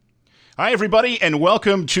Hi, everybody, and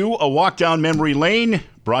welcome to A Walk Down Memory Lane,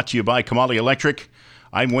 brought to you by Comalli Electric.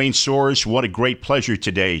 I'm Wayne Soares. What a great pleasure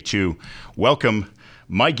today to welcome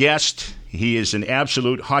my guest. He is an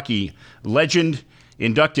absolute hockey legend,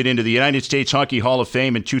 inducted into the United States Hockey Hall of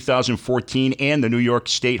Fame in 2014 and the New York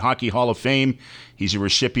State Hockey Hall of Fame. He's a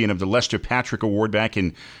recipient of the Lester Patrick Award back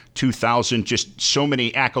in 2000. Just so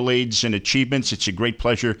many accolades and achievements. It's a great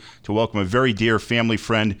pleasure to welcome a very dear family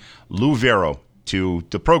friend, Lou Vairo, to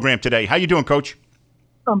the program today. How you doing, Coach?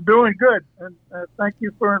 I'm doing good, and thank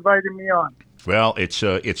you for inviting me on. Well,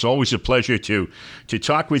 it's always a pleasure to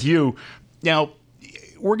talk with you. Now,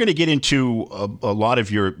 we're going to get into a lot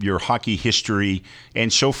of your hockey history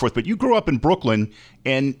and so forth, but you grew up in Brooklyn,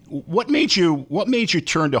 and what made you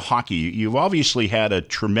turn to hockey? You've obviously had a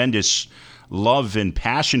tremendous love and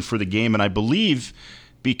passion for the game, and I believe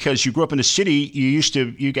because you grew up in the city,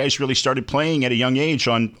 you guys really started playing at a young age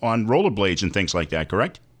on rollerblades and things like that,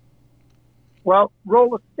 correct? Well,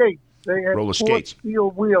 roller skates. They had roller four skates.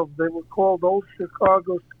 Steel wheels. They were called Old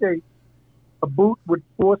Chicago skates. A boot with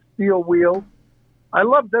four steel wheels. I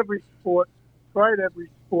loved every sport, tried every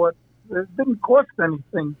sport. It didn't cost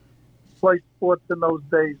anything to play sports in those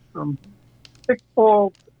days, from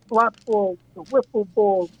kickball, to flat ball, to wiffle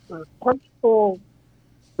ball, to punch ball,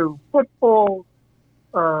 to football,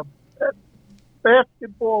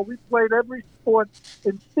 basketball. We played every sport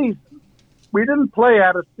in season. We didn't play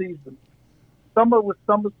out of season. Summer was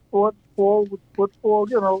summer sports, fall was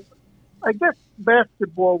football. I guess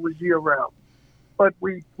basketball was year-round. But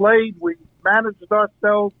we played, we managed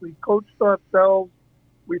ourselves, we coached ourselves,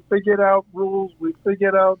 we figured out rules, we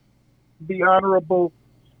figured out the honorable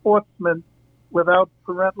sportsmen without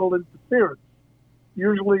parental interference.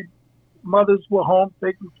 Usually mothers were home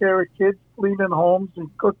taking care of kids, cleaning homes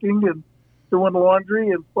and cooking and doing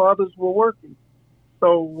laundry, and fathers were working.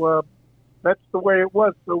 So that's the way it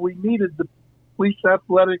was. So we needed the police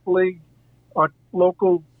athletic league, our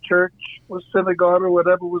local church or synagogue or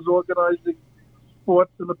whatever was organizing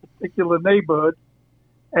sports in a particular neighborhood.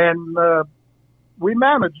 And we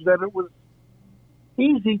managed that. It was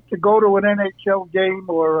easy to go to an NHL game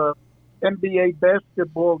or an NBA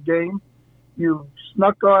basketball game. You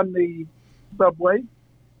snuck on the subway,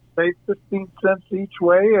 saved 15 cents each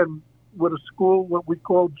way, and with a school, what we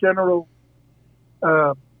call general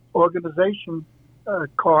organization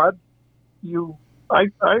card,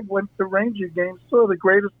 I went to Ranger games, saw the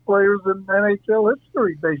greatest players in NHL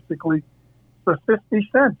history, basically, for 50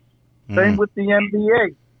 cents. Same with the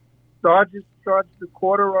NBA. Dodgers charged a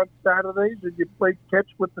quarter on Saturdays, and you played catch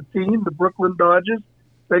with the team, the Brooklyn Dodgers.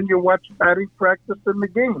 Then you watch batting practice in the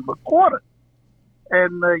game, a quarter.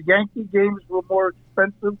 And Yankee games were more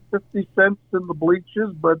expensive, 50 cents in the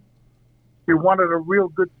bleachers, but if you wanted a real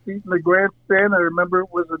good seat in the grandstand, I remember it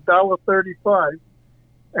was $1.35.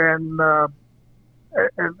 And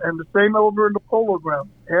the same over in the Polo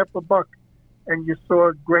Grounds, $half $1, and you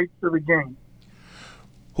saw greats of the game.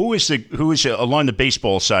 Who is along the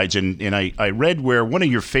baseball sides? And I read where one of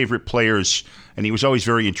your favorite players, and he was always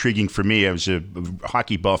very intriguing for me. I was a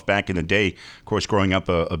hockey buff back in the day, of course, growing up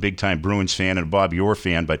a big-time Bruins fan and a Bob Orr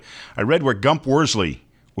fan. But I read where Gump Worsley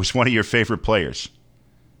was one of your favorite players.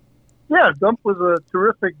 Yeah, Gump was a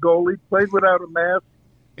terrific goalie. Played without a mask.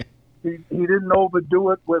 He didn't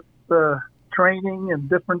overdo it with training and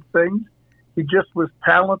different things. He just was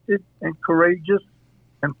talented and courageous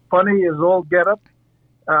and funny as all get up.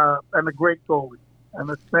 And a great goalie, and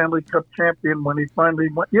a Stanley Cup champion when he finally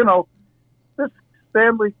went. This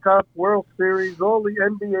Stanley Cup, World Series, all the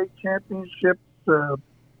NBA championships, the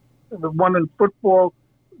one in football,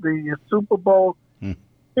 the Super Bowl.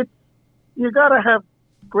 You got to have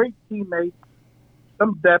great teammates,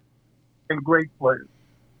 some depth, and great players.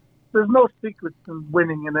 There's no secrets in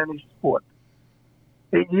winning in any sport.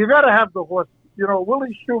 You got to have the horse.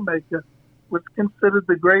 Willie Shoemaker was considered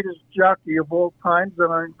the greatest jockey of all times,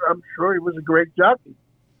 and I'm sure he was a great jockey.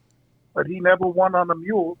 But he never won on a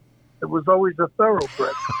mule. It was always a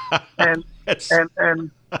thoroughbred. and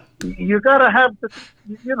you got to have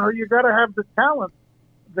the talent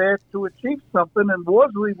there to achieve something. And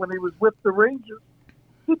Worsley, when he was with the Rangers,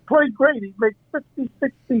 he played great. He'd make 50,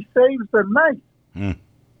 60 saves a night, and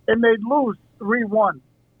they'd lose 3-1,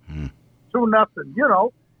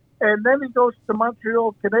 2-0. And then he goes to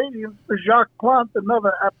Montreal Canadiens for Jacques Plante,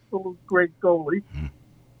 another absolute great goalie.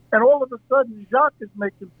 And all of a sudden, Jacques is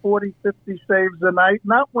making 40, 50 saves a night,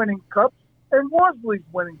 not winning cups, and Worsley's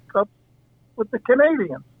winning cups with the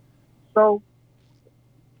Canadiens. So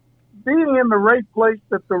being in the right place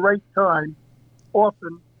at the right time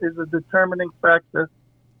often is a determining factor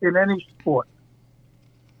in any sport.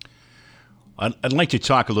 I'd like to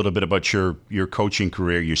talk a little bit about your coaching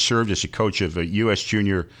career. You served as a coach of a U.S.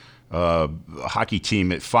 junior hockey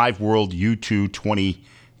team at 5 World U20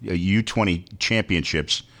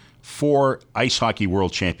 championships, 4 Ice Hockey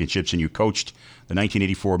World Championships, and you coached the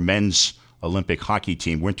 1984 men's Olympic hockey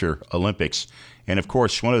team, Winter Olympics. And, of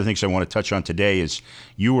course, one of the things I want to touch on today is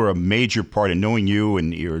you were a major part, and knowing you,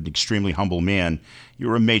 and you're an extremely humble man, you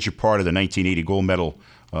were a major part of the 1980 gold medal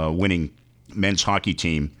winning men's hockey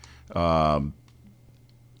team.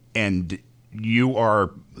 And you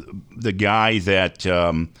are the guy that,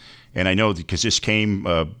 and I know because this came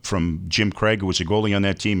from Jim Craig, who was a goalie on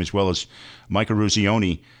that team, as well as Micah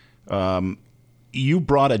Ruzioni. You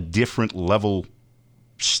brought a different level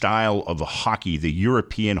style of hockey, the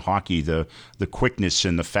European hockey, the quickness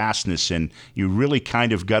and the fastness, and you really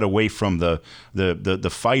kind of got away from the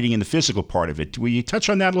fighting and the physical part of it. Will you touch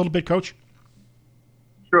on that a little bit, Coach?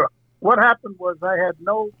 Sure. What happened was I had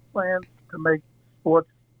no plans to make sports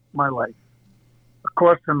my life. Of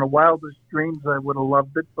course, in the wildest dreams, I would have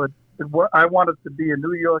loved it, but I wanted to be a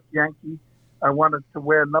New York Yankee. I wanted to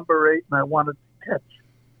wear number 8, and I wanted to catch.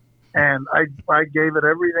 And I gave it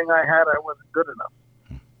everything I had. I wasn't good enough.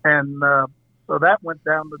 And so that went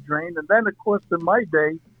down the drain. And then, of course, in my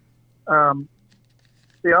day, I'll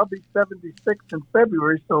be 76 in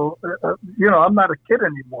February, so, I'm not a kid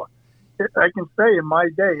anymore. I can say in my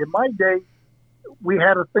day, we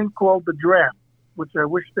had a thing called the draft, which I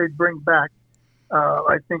wish they'd bring back.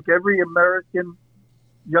 I think every American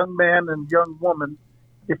young man and young woman,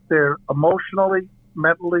 if they're emotionally,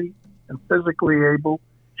 mentally, and physically able,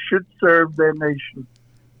 should serve their nation.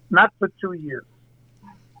 Not for 2 years.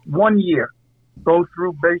 1 year. Go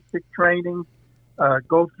through basic training,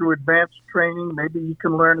 go through advanced training. Maybe you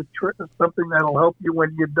can learn something that'll help you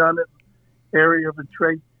when you're done in the area of a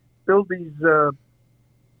trade. Build these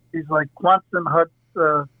like Quonset hut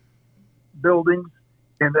buildings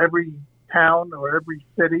in every town or every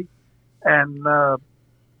city, and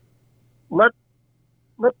let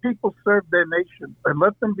people serve their nation and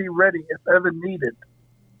let them be ready if ever needed.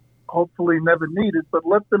 Hopefully never needed, but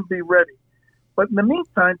let them be ready. But in the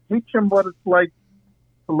meantime, teach them what it's like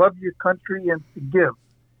to love your country and to give.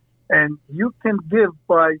 And you can give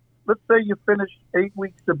by, let's say you finish 8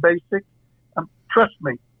 weeks of basic. Trust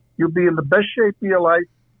me, you'll be in the best shape of your life,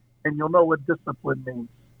 and you'll know what discipline means.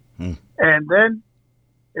 And then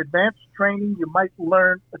advanced training, you might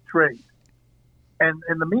learn a trade. And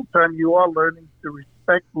in the meantime, you are learning to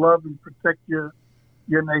respect, love, and protect your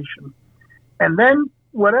nation. And then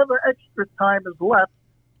whatever extra time is left,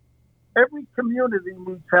 every community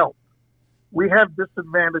needs help. We have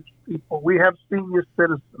disadvantaged people. We have senior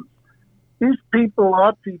citizens. These people,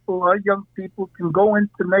 our young people, can go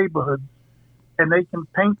into neighborhoods and they can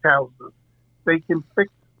paint houses. They can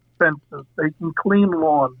fix fences. They can clean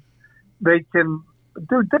lawns. They can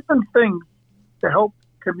do different things to help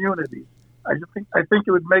communities. I think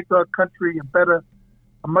it would make our country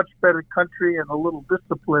a much better country, and a little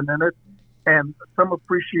discipline in it, and some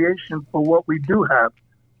appreciation for what we do have.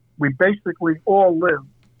 We basically all live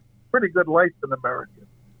a pretty good life in America,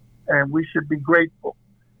 and we should be grateful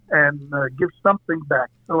and give something back.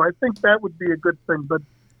 So I think that would be a good thing. But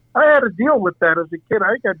I had to deal with that as a kid.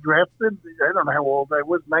 I got drafted. I don't know how old I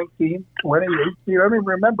was, 19, 20, 18, I don't even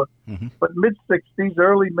remember. But mid-60s,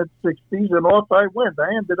 early mid-60s, and off I went.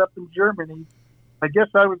 I ended up in Germany. I guess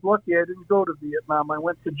I was lucky I didn't go to Vietnam. I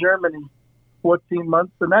went to Germany 14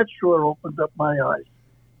 months, and that sure opened up my eyes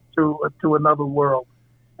to another world.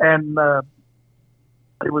 And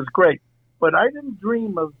it was great. But I didn't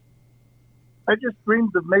dream of, I just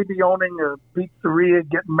dreamed of maybe owning a pizzeria,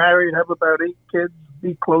 getting married, have about 8 kids,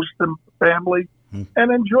 be close to family,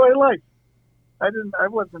 and enjoy life. I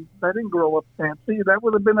didn't grow up fancy. That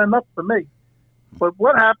would have been enough for me. But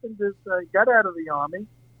what happened is I got out of the Army,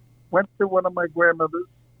 went to one of my grandmothers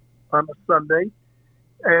on a Sunday,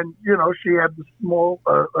 and, she had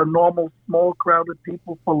a normal small crowd of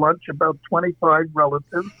people for lunch, about 25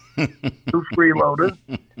 relatives, 2 freeloaders.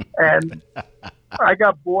 And I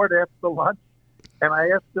got bored after lunch, and I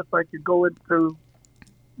asked if I could go into,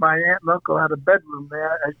 my aunt and uncle had a bedroom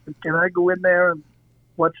there. I said, can I go in there and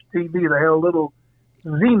watch TV? They had a little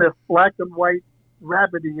Zenith black and white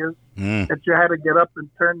rabbit ears that you had to get up and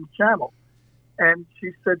turn the channel. And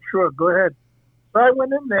she said, sure, go ahead. So I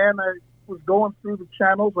went in there, and I was going through the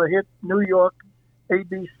channels. I hit New York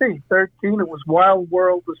ABC 13. It was Wild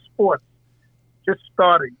World of Sports, just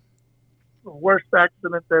starting. The worst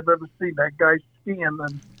accident I've ever seen. That guy skiing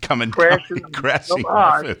and crashing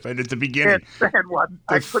off it right at the beginning. Can't stand one.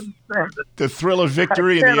 I couldn't stand it. The thrill of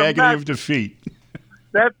victory and the agony of defeat.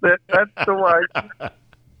 That's it. That's the one.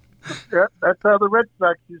 Yeah, that's how the Red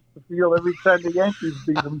Sox used to feel every time the Yankees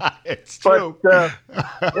beat them. It's But true.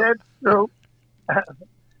 it's true.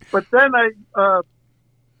 But then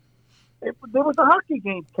there was a hockey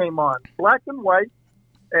game came on, black and white,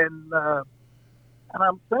 and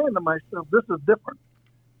I'm saying to myself, this is different.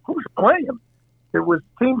 Who's playing? It was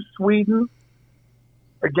Team Sweden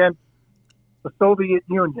against the Soviet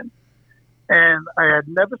Union, and I had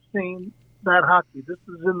never seen that hockey. This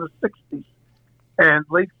is in the '60s and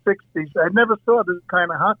late '60s. I never saw this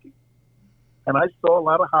kind of hockey, and I saw a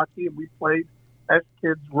lot of hockey, and we played as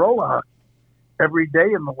kids roller hockey every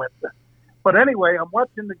day in the winter. But anyway, I'm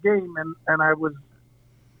watching the game, and I was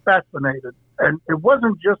fascinated. And it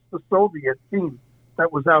wasn't just the Soviet team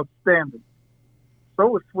that was outstanding. So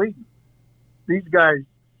was Sweden. These guys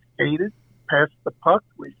skated, passed the puck,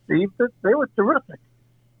 received it. They were terrific.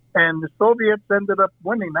 And the Soviets ended up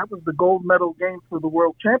winning. That was the gold medal game for the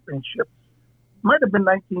World Championships. Might have been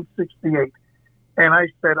 1968. And I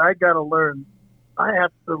said, I got to learn. I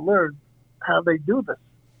have to learn how they do this.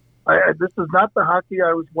 This is not the hockey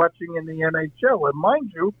I was watching in the NHL. And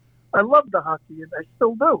mind you, I love the hockey, and I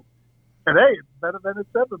still do. And hey, it's better than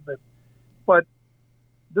it's ever been. But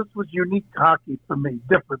this was unique hockey for me,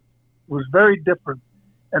 different. It was very different,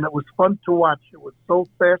 and it was fun to watch. It was so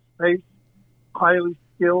fast-paced, highly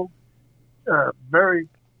skilled, very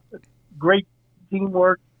great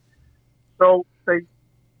teamwork. So they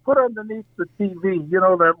put underneath the TV, you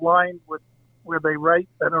know, that line where they write.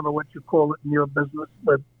 I don't know what you call it in your business,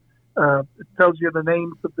 but it tells you the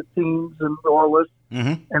names of the teams and all this.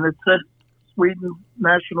 Mm-hmm. And it said Sweden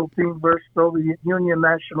national team versus Soviet Union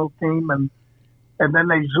national team. And then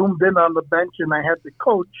they zoomed in on the bench, and I had the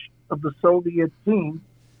coach of the Soviet team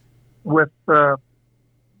with a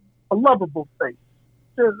lovable face.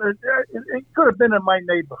 It could have been in my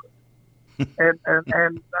neighborhood.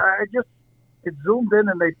 and I just, it zoomed in,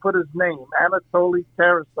 and they put his name, Anatoly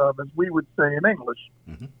Tarasov, as we would say in English.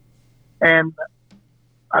 Mm-hmm. And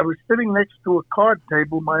I was sitting next to a card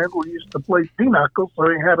table. My uncle used to play pinochle, so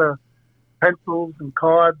he had pencils and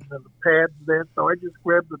cards and pads there. So I just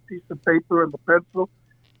grabbed a piece of paper and the pencil,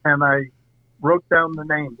 and I wrote down the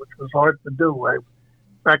name, which was hard to do. In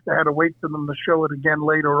fact, I had to wait for them to show it again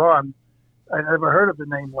later on. I never heard of a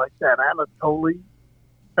name like that, Anatoly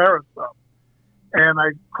Tarasov. And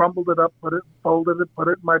I crumbled it up, folded it, put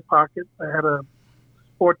it in my pocket. I had a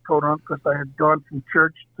sport coat on because I had gone from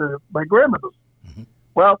church to my grandmother's. Mm-hmm.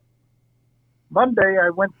 Well, Monday I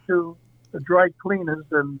went to the dry cleaners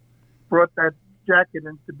and brought that jacket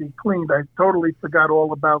in to be cleaned. I totally forgot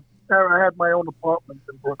all about that. I had my own apartment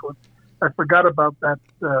in Brooklyn. I forgot about that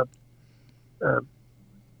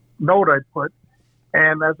note I put.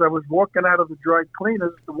 And as I was walking out of the dry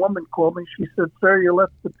cleaners, the woman called me. She said, "Sir, you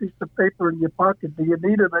left a piece of paper in your pocket. Do you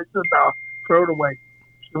need it?" I said, "No, throw it away."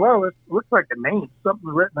 She said, "Well, it looks like a name, something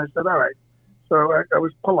written." I said, "All right." So I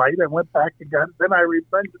was polite. I went back and got it. Then I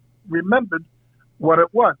remembered what it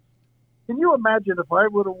was. Can you imagine if I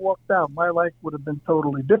would have walked out, my life would have been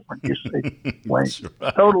totally different, you see, Wayne.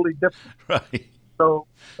 Right. Totally different. Right. So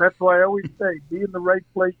that's why I always say be in the right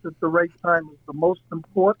place at the right time is the most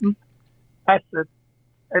important asset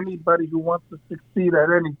anybody who wants to succeed at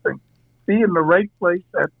anything. Be in the right place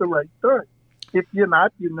at the right time. If you're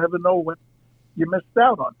not, you never know what you missed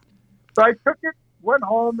out on. So I took it, went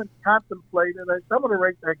home and contemplated. I said, I'm going to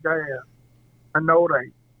write that guy a note.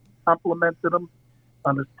 I complimented him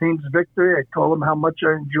on his team's victory. I told him how much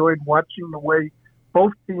I enjoyed watching the way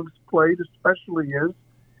both teams played, especially his.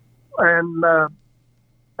 And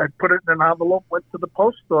I put it in an envelope, went to the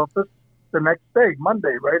post office the next day,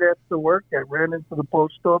 Monday, right after work. I ran into the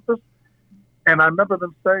post office, and I remember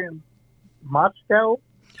them saying, "Moscow,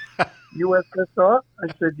 USSR?" I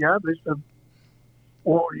said, "Yeah." They said,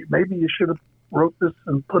 "Well, maybe you should have wrote this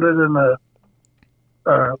and put it in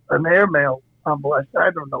an airmail envelope." I said,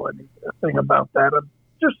 "I don't know anything about that.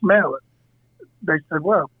 Just mail it." They said,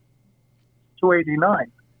 "Well,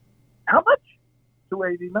 $2.89. How much?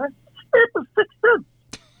 $2.89. It was 6 cents.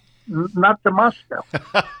 Not to Moscow."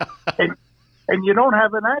 and you don't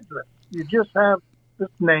have an address. You just have this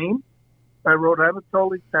name. I wrote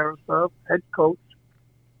Anatoly Tarasov, head coach,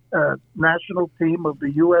 national team of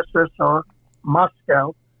the USSR,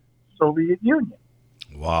 Moscow, Soviet Union.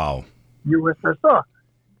 Wow. USSR.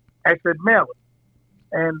 I said, mail it.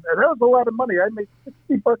 And that was a lot of money. I made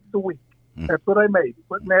 $60 a week. That's what I made.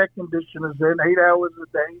 Putting air conditioners in 8 hours a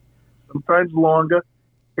day, sometimes longer,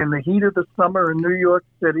 in the heat of the summer in New York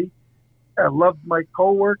City. I loved my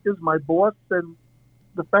coworkers, my boss, and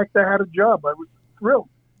the fact I had a job. I was thrilled.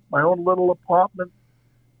 My own little apartment,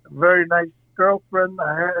 a very nice girlfriend.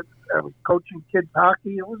 I was coaching kids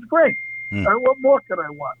hockey. It was great. What more could I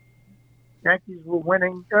want? Yankees were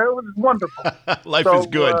winning. It was wonderful. Life is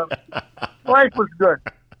good. Life was good.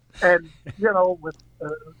 And, with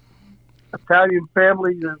Italian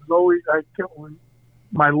family, there's always, when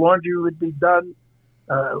my laundry would be done,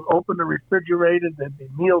 open the refrigerator, there'd be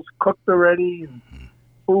meals cooked already, and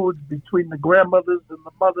foods between the grandmothers and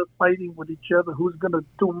the mother fighting with each other, who's going to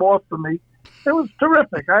do more for me. It was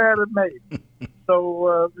terrific. I had it made.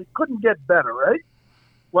 So it couldn't get better, right?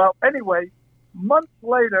 Well, anyway, months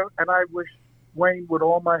later, and I wish Wayne with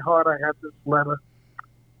all my heart I had this letter.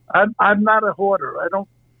 I'm not a hoarder. I don't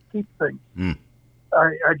keep things.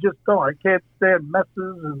 I just don't. I can't stand messes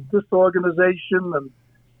and disorganization and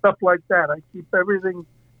stuff like that. I keep everything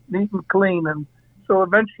neat and clean. And so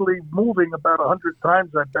eventually moving about 100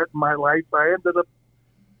 times, I bet, in my life, I ended up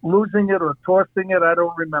losing it or tossing it. I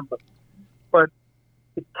don't remember. But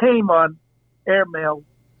it came on airmail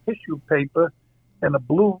tissue paper and a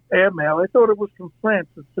blue airmail. I thought it was from France.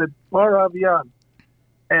 It said Bar Avion.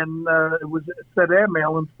 And it said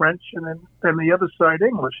airmail in French and then the other side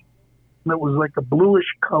English. And it was like a bluish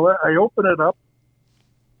color. I open it up,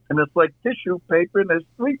 and it's like tissue paper, and there's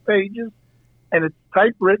 3 pages, and it's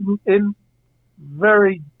typewritten in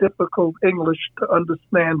very difficult English to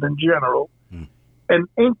understand in general. And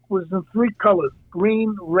ink was in 3 colors,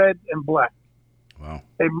 green, red, and black. Wow.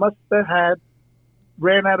 They must have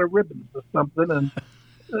ran out of ribbons or something. And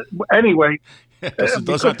anyway.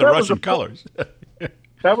 Those aren't the Russian colors.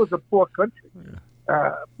 That was a poor country.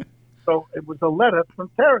 So it was a letter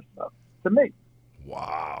from Tarasov to me.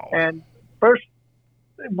 Wow. And first,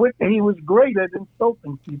 he was great at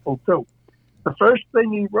insulting people, too. The first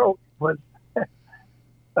thing he wrote was,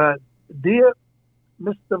 Dear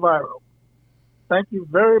Mr. Vairo, thank you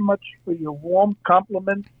very much for your warm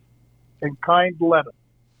compliments and kind letter.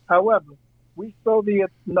 However, we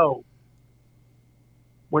Soviets know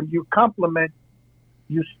when you compliment,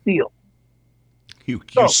 you steal. You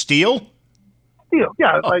steal? Steal,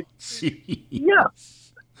 yeah. Yeah.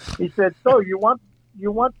 He said, so you want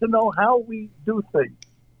to know how we do things.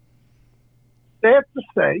 Sad to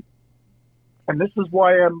say, and this is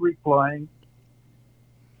why I'm replying,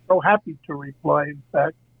 so happy to reply, in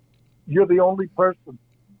fact, you're the only person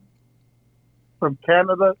from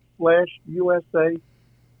Canada/USA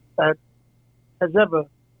that has ever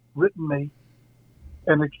written me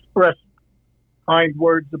and expressed kind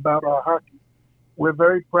words about our hockey. We're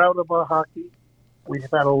very proud of our hockey. We've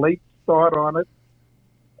had a late start on it,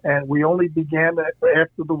 and we only began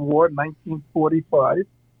after the war, 1945,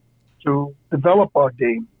 to develop our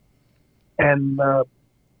game. And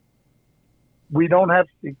we don't have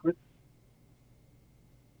secrets.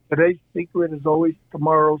 Today's secret is always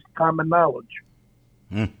tomorrow's common knowledge.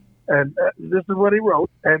 And this is what he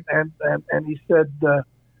wrote. And he said,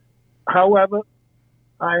 however,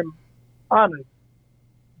 I'm honored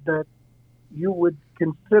that you would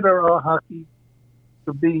consider our hockey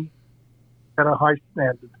to be at a high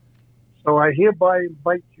standard. So I hereby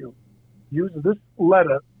invite you, use this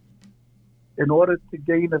letter in order to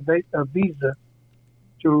gain a visa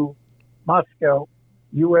to Moscow,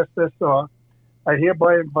 USSR. I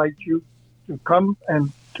hereby invite you to come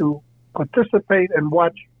and to participate and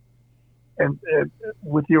watch and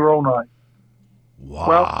with your own eyes.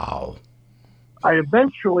 Wow. Well, I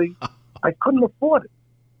couldn't afford it.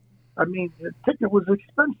 I mean, the ticket was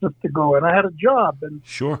expensive to go, and I had a job and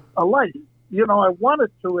a life. I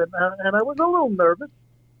wanted to, and I was a little nervous.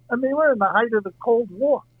 I mean, we're in the height of the Cold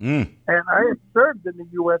War, and I had served in the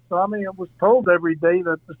U.S. Army and was told every day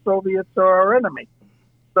that the Soviets are our enemy.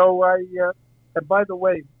 So and by the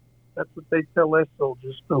way, that's what they tell their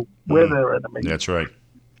soldiers too. We're their enemy. That's right.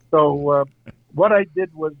 So what I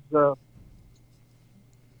did was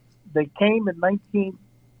they came in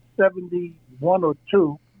 1971 or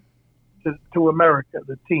 2 to America,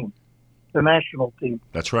 the national team.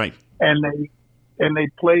 That's right. And they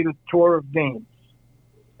played a tour of games.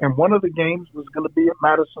 And one of the games was going to be at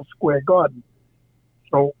Madison Square Garden.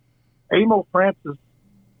 So Emil Francis,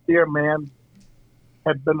 dear man,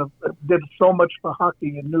 did so much for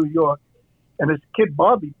hockey in New York, and his kid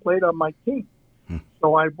Bobby played on my team.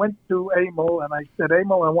 So I went to Emil and I said,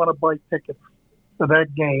 Emil, I want to buy tickets for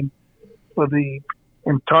that game for the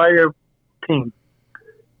entire team.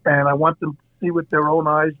 And I want them to see with their own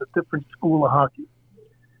eyes a different school of hockey.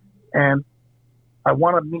 And I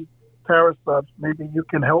want to meet Tarasov. Maybe you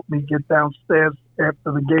can help me get downstairs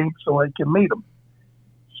after the game so I can meet him.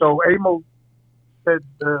 So Emil said,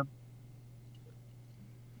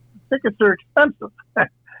 tickets are expensive.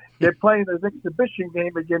 They're playing an exhibition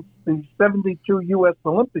game against the 72 U.S.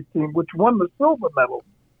 Olympic team, which won the silver medal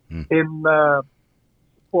in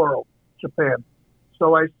Sapporo, Japan.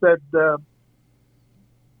 So I said,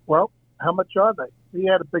 well, how much are they? He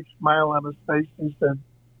had a big smile on his face. He said,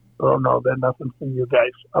 "Oh, no, they're nothing for you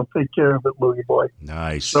guys. I'll take care of it, Louie boy."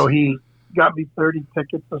 Nice. So he got me 30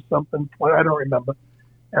 tickets or something. I don't remember.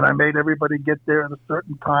 And I made everybody get there at a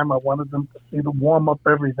certain time. I wanted them to see the warm-up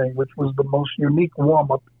everything, which was the most unique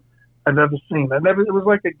warm-up I've ever seen. It was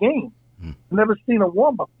like a game. I've never seen a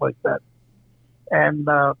warm-up like that. And,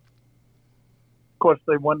 of course,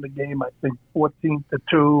 they won the game, I think,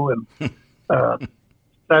 14-2, and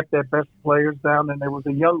sat their best players down. And there was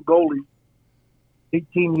a young goalie,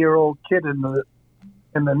 18-year-old kid in the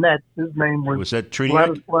net. His name was that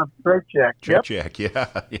Tretiak? Tretiak. Tretiak,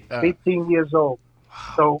 yeah. 18 years old.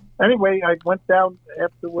 So anyway, I went down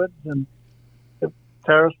afterwards, and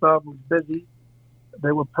Tarasov was busy.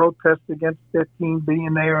 They were protesting against their team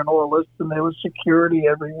being there and all this, and there was security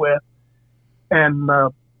everywhere. And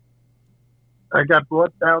I got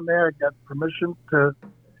brought down there. I got permission to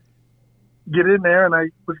get in there, and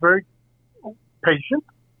I was very patient.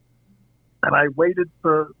 And I waited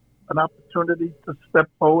for an opportunity to step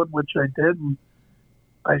forward, which I did. And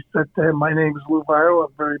I said to him, "My name is Lou Vairo.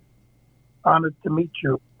 I'm very honored to meet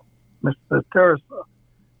you, Mr. Tarasov."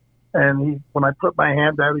 And when I put my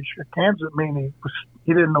hand out, he shook hands with me, and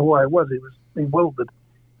he didn't know who I was. He was bewildered.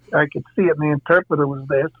 I could see it, and the interpreter was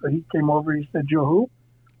there, so he came over. He said, "You're who?"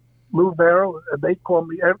 "Lou Vairo." They call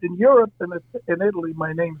me in Europe and in Italy.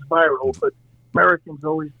 My name's Vairo, but Americans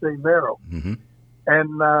always say Vairo. Mm-hmm.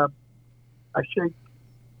 And I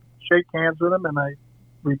shake hands with him, and I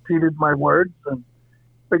repeated my words, and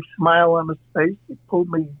big smile on his face. He pulled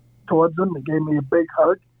me towards him. He gave me a big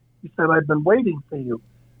hug. He said, "I've been waiting for you.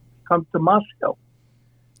 Come to Moscow."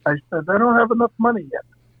 I said, "I don't have enough money yet.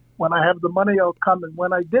 When I have the money, I'll come." And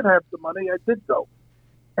when I did have the money, I did go.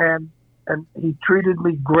 And he treated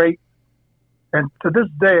me great. And to this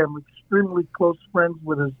day, I'm extremely close friends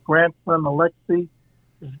with his grandson, Alexei,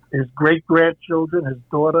 his great-grandchildren, his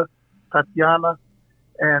daughter, Tatiana,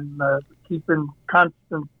 and keep in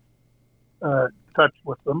constant touch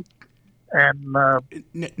with them. And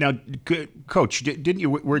now, Coach, didn't you?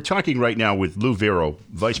 We're talking right now with Lou Vairo,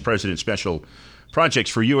 Vice President Special Projects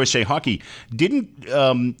for USA Hockey. Didn't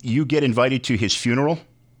you get invited to his funeral?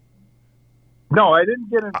 No, I didn't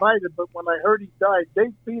get invited, but when I heard he died,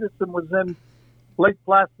 Dave Peterson was in Lake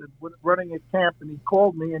Placid running a camp, and he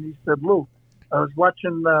called me and he said, "Lou, I was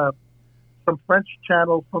watching some French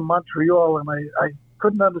channel from Montreal, and I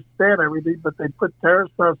couldn't understand everything, but they put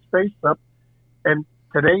Tarasov's face up, and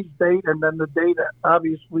today's date, and then the date,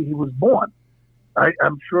 obviously, he was born.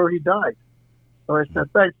 I'm sure he died." So I said,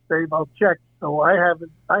 "Thanks, Dave. I'll check." So I had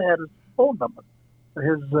his phone number,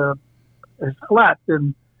 his flat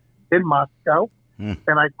in Moscow, and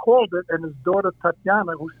I called it, and his daughter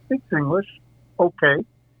Tatiana, who speaks English,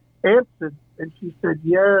 answered, and she said,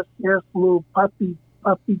 yes, Lou, Papi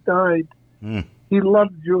died. He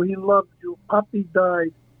loved you. Papi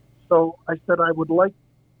died." So I said, "I would like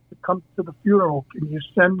to come to the funeral. Can you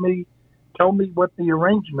tell me what the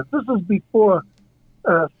arrangement?" This is before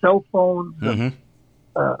cell phones and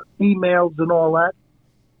emails and all that.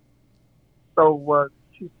 So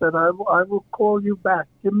she said, I will call you back.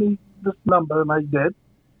 Give me this number, and I did.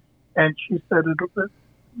 And she said, it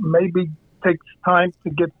maybe takes time to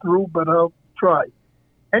get through, but I'll try.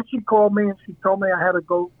 And she called me, and she told me I had to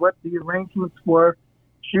go what the arrangements were.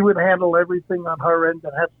 She would handle everything on her end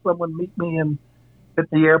and have someone meet me at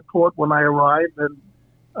the airport when I arrived,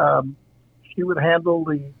 and she would handle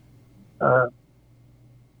the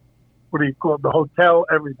the hotel,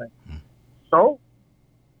 everything. So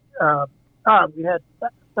we had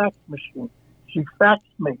fax machine. She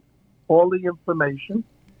faxed me all the information,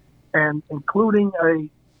 and including a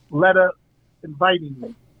letter inviting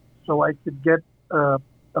me so I could get a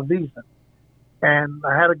visa. And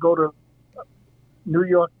I had to go to New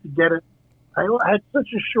York to get it. I had such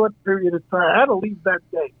a short period of time. I had to leave that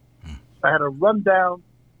day. I had to run down,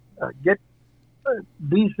 get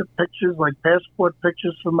visa pictures, like passport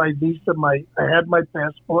pictures for my visa. I had my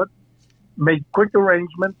passport, made quick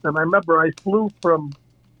arrangements, and I remember I flew from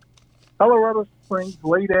Colorado Springs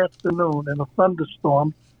late afternoon in a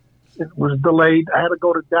thunderstorm. It was delayed. I had to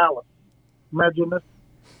go to Dallas. Imagine this.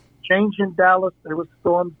 Change in Dallas. There were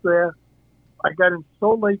storms there. I got in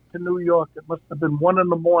so late to New York. It must have been 1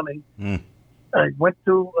 a.m. I went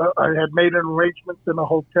to, I had made an arrangement in a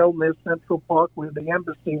hotel near Central Park where the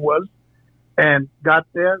embassy was, and got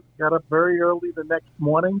there, got up very early the next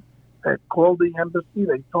morning. I called the embassy.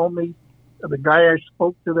 They told me, the guy I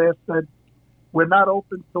spoke to there said, "We're not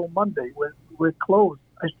open till Monday. We're closed."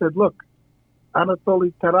 I said, "Look,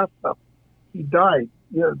 Anatoly Tarasov, he died.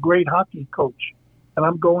 You're a great hockey coach, and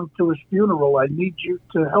I'm going to his funeral. I need you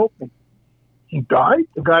to help me." he died?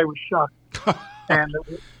 The guy was shocked. And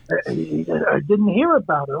I didn't hear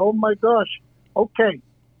about it. Oh, my gosh. Okay,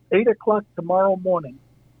 8 o'clock tomorrow morning,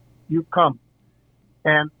 you come.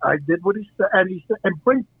 And I did what he said. And he said, and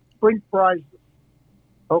bring prizes.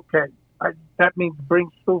 Okay. That means bring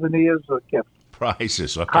souvenirs or gifts.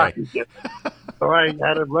 Prizes, okay. Hockey gifts. So I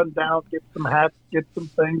had to run down, get some hats, get some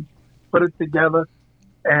things, put it together.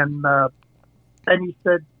 And he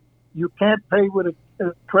said, you can't pay with a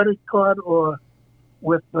credit card or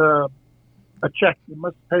with a check. You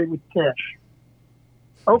must pay with cash.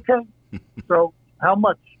 Okay. So how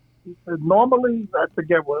much? He said, normally, I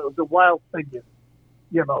forget what, it was a wild figure,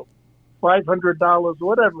 $500,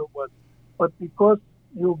 whatever it was. But because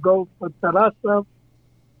you go for Tarasa,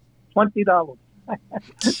 $20.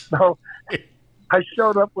 So I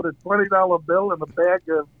showed up with a $20 bill and a bag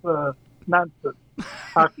of nonsense.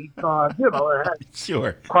 Hockey cards,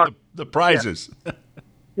 Sure. The prizes.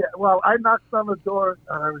 Yeah, well, I knocked on the door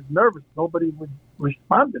and I was nervous. Nobody would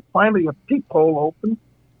respond. Finally, a peephole opened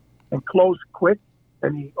and closed quick,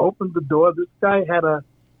 and he opened the door. This guy had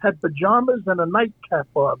pajamas and a nightcap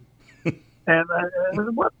on. And I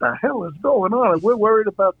said, what the hell is going on? We're worried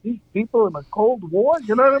about these people in a Cold War?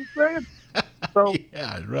 You know what I'm saying? So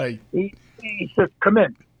yeah, right. He said, come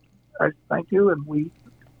in. I said, thank you. And we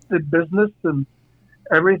did business and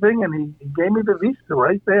everything. And he gave me the visa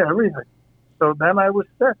right there, everything. So then I was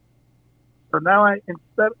set. So now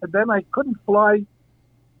then I couldn't fly.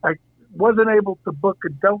 I wasn't able to book a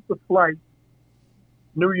Delta flight,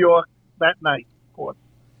 New York, that night, of course.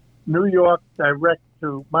 New York direct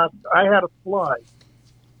to Moscow. I had to fly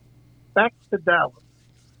back to Dallas.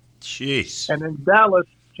 Jeez. And in Dallas,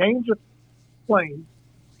 change of plane,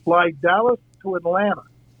 fly Dallas to Atlanta.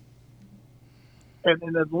 And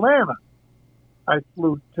in Atlanta,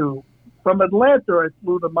 from Atlanta, I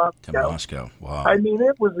flew to Moscow. To Moscow, wow. I mean,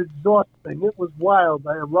 it was exhausting. It was wild.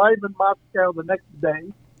 I arrived in Moscow the next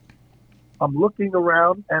day. I'm looking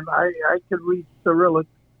around, and I could read Cyrillic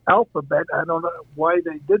alphabet. I don't know why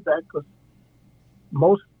they did that, because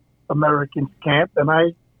most Americans can't.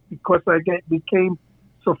 And because I became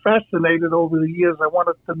so fascinated over the years, I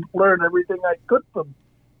wanted to learn everything I could from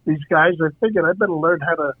these guys. I figured I better learn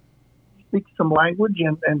how to speak some language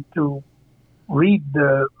and to read,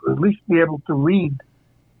 at least be able to read,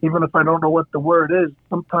 even if I don't know what the word is.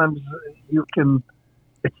 Sometimes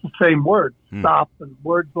it's the same word, stop, and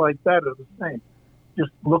words like that are the same,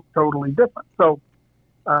 just look totally different. So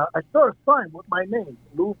I saw a sign with my name,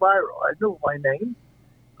 Lou Vairo. I knew my name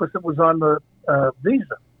because it was on the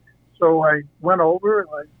visa. So I went over and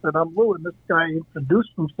I said, I'm Lou, and this guy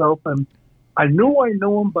introduced himself, and I knew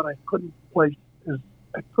him, but I couldn't place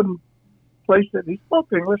it. He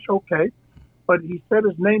spoke English, okay, but he said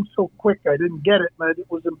his name so quick I didn't get it, and I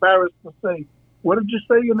was embarrassed to say, what did you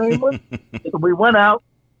say your name was? So we went out,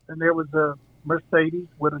 and there was a Mercedes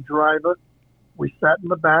with a driver. We sat in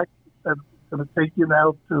the back. He said, I'm going to take you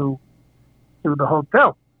now to the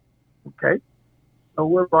hotel. Okay? So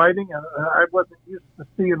we're riding, and I wasn't used to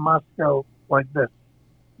seeing Moscow like this,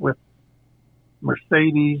 with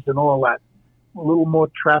Mercedes and all that. A little more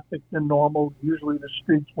traffic than normal. Usually the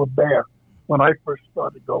streets were bare when I first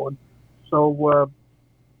started going. So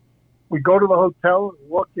we go to the hotel,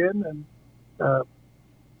 walk in,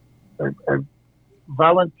 and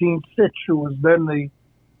Valentin Sitch, who was then the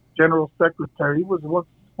general secretary, he was once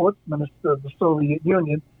sports minister of the Soviet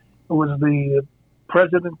Union, who was the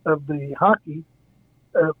president of the hockey,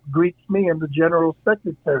 greets me and the general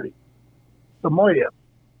secretary, Samoyev.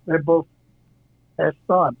 They both passed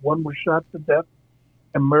on. One was shot to death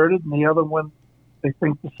and murdered, and the other one, they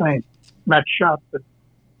think the same. Not shot, but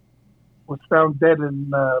was found dead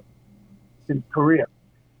in Korea.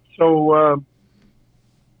 So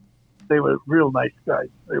they were real nice guys.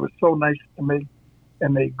 They were so nice to me,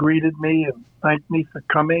 and they greeted me and thanked me for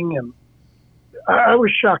coming. And I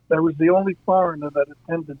was shocked. I was the only foreigner that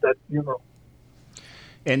attended that funeral.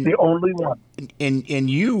 And the only one. And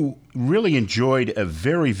you really enjoyed a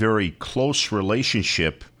very, very close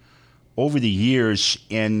relationship over the years.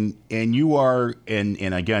 And you are, and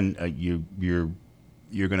again,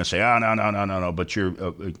 you're going to say, no, but you're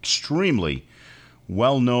extremely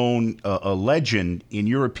well-known, a legend in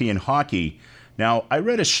European hockey. Now, I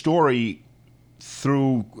read a story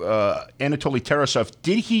through Anatoly Tarasov.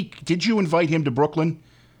 Did you invite him to Brooklyn,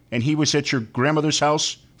 and he was at your grandmother's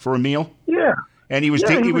house for a meal? Yeah. And he was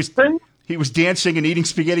dancing and eating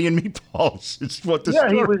spaghetti and meatballs. It's what the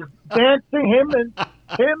story. He was dancing.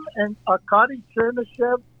 Him and Arkady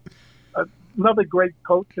Chernyshev, another great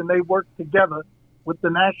coach, and they worked together with the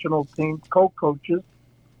national team, co-coaches,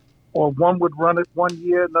 or one would run it one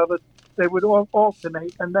year, another they would all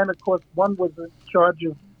alternate. And then, of course, one was in charge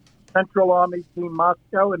of Central Army Team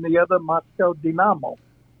Moscow and the other Moscow Dynamo.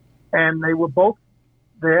 And they were both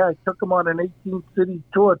there. I took them on an 18-city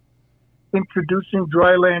tour introducing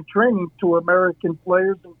dryland training to American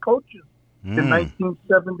players and coaches in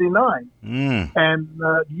 1979. And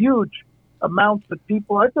huge amounts of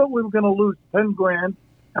people. I thought we were going to lose 10 grand,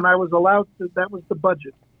 and I was allowed to, that was the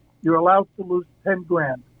budget. You're allowed to lose 10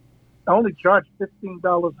 grand. I only charged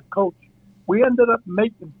 $15 a coach. We ended up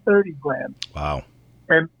making 30 grand. Wow.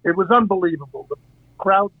 And it was unbelievable. The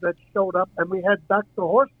crowds that showed up, and we had Dr.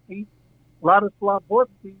 Horsky, Ladislav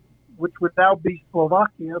Horsky, which would now be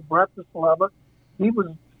Slovakia, Bratislava. He was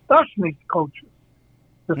Stashny's coach.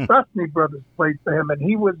 The Stashny brothers played for him, and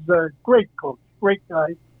he was a great coach, great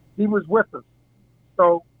guy. He was with us.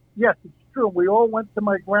 So, yes, it's true. We all went to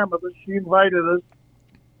my grandmother. She invited us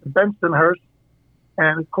to Bensonhurst,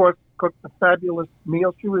 and, of course, cooked a fabulous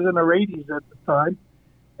meal. She was in her 80s at the time,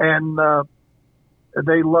 and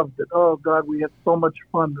they loved it. Oh, God, we had so much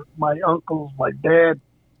fun. My uncles, my dad,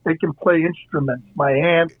 they can play instruments. My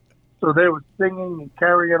aunt, so they were singing and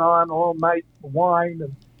carrying on all night, wine,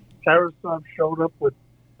 and Tarasov showed up with,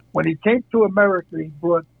 when he came to America, he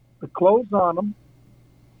brought the clothes on him,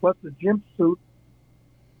 plus a gym suit,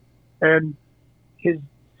 and his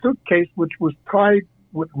suitcase, which was tied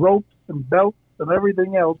with ropes and belts and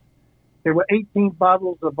everything else. There were 18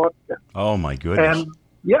 bottles of vodka. Oh, my goodness. And,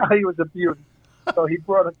 yeah, he was a beauty. So he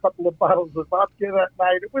brought a couple of bottles of vodka that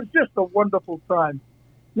night. It was just a wonderful time.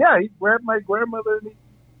 Yeah, he grabbed my grandmother and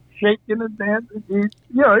he's shaking and dancing. He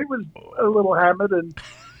was a little hammered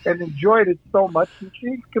and enjoyed it so much. And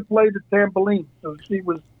she could play the tambourine, so she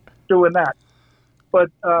was doing that.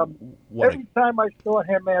 But every time I saw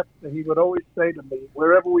him after, he would always say to me,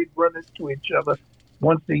 wherever we'd run into each other,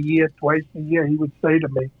 once a year, twice a year, he would say to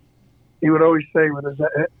me, he would always say with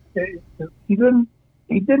his, he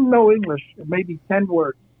didn't know English, maybe 10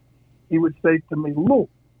 words. He would say to me, Lu,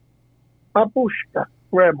 babushka,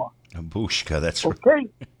 grandma. Babushka, that's right. Okay,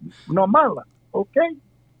 normala, okay?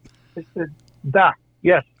 I said, da,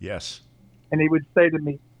 yes. Yes. And he would say to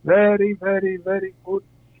me, very, very, very good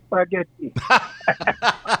spaghetti.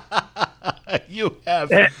 You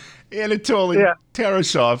have Anatoly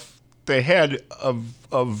Tarasov, the head of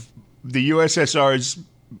the USSR's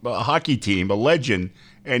hockey team, a legend,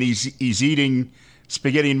 and he's eating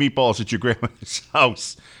spaghetti and meatballs at your grandmother's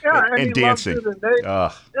house and dancing. Loved it,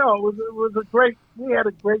 and it was a great. We had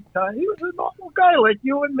a great time. He was a normal guy like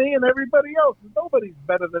you and me and everybody else. Nobody's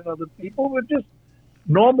better than other people. We're just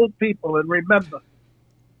normal people. And remember,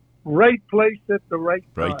 right place at the right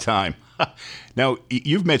time. Right time. Now,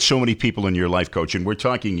 you've met so many people in your life, Coach, and we're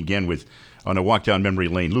talking again on a walk down memory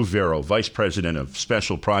lane, Lou Vairo, Vice President of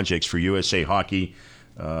Special Projects for USA Hockey.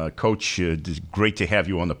 Coach, it's great to have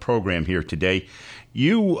you on the program here today.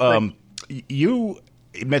 You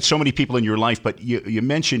met so many people in your life, but you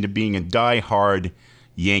mentioned being a diehard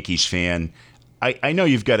Yankees fan. I know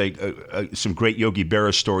you've got some great Yogi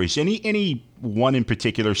Berra stories. Any one in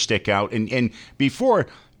particular stick out? And before,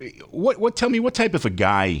 tell me, what type of a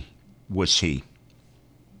guy was he?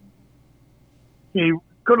 He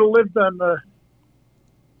could have lived on the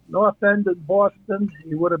North End in Boston.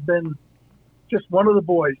 He would have been just one of the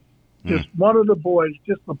boys. Just one of the boys.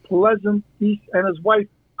 Just a pleasant, and his wife,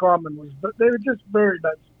 Carmen, they were just very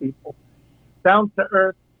nice people. Down to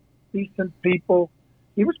earth, decent people.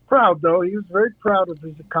 He was proud, though. He was very proud of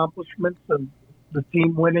his accomplishments and the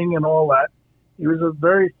team winning and all that. He was a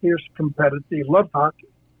very fierce competitor. He loved hockey.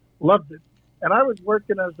 Loved it. And I was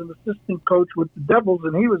working as an assistant coach with the Devils,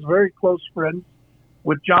 and he was very close friends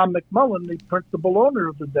with John McMullen, the principal owner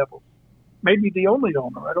of the Devils. Maybe the only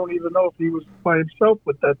owner. I don't even know if he was by himself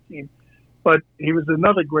with that team. But he was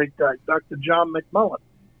another great guy, Dr. John McMullen.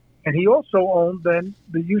 And he also owned then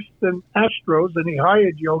the Houston Astros, and he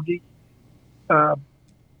hired Yogi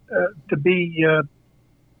to be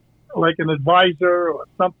like an advisor or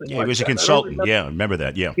something like that. Yeah, he was a consultant. I remember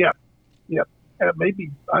that, yeah. Yeah. Maybe,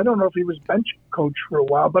 I don't know if he was bench coach for a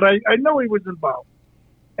while, but I know he was involved.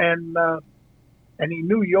 And he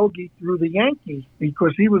knew Yogi through the Yankees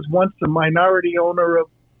because he was once a minority owner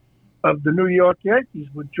of the New York Yankees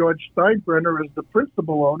with George Steinbrenner as the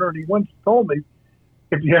principal owner. And he once told me,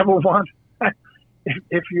 if you ever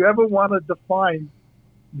want to define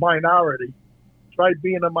minority, try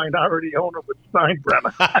being a minority owner with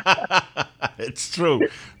Steinbrenner. It's true.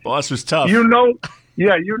 Boss was tough. You know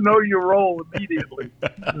your role immediately.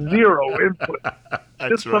 Zero input.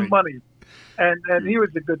 Just some money. And he was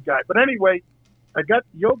a good guy. But anyway,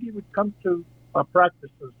 Yogi would come to our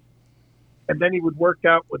practices, and then he would work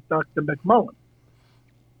out with Dr. McMullen.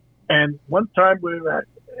 And one time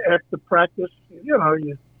after practice,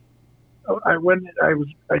 I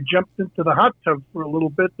jumped into the hot tub for a little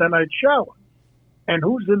bit, then I'd shower. And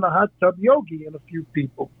who's in the hot tub? Yogi and a few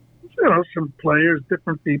people. Some players,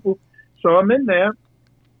 different people. So I'm in there,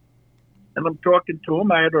 and I'm talking to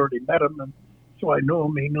him. I had already met him, and so I knew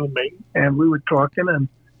him. He knew me, and we were talking. And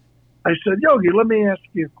I said, Yogi, let me ask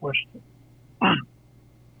you a question.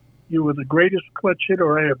 You were the greatest clutch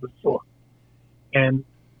hitter I ever saw. And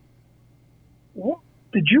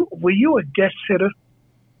were you a guest hitter?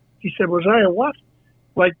 He said, was I a what?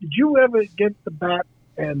 Like, did you ever get the bat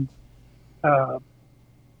and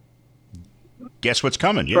guess what's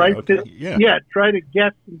coming? Try to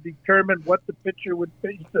guess and determine what the pitcher would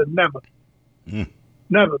be? He said, never.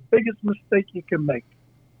 Never. Biggest mistake you can make.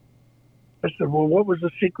 I said, well, what was the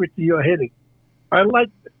secret to your hitting? I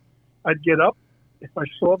liked it. I'd get up. If I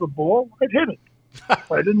saw the ball, I'd hit it.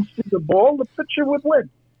 If I didn't see the ball, the pitcher would win.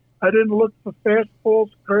 I didn't look for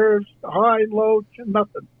fastballs, curves, high, low,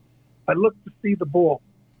 nothing. I looked to see the ball.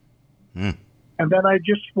 And then I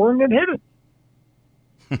just swung and hit it.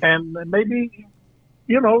 And maybe,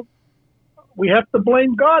 we have to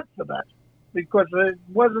blame God for that, because it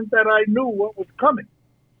wasn't that I knew what was coming.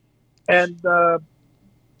 And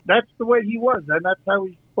that's the way he was, and that's how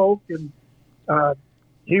he spoke, and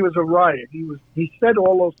he was a riot. He said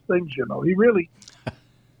all those things, He really,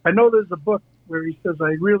 I know there's a book where he says,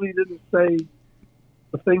 I really didn't say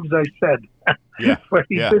the things I said. Yeah. But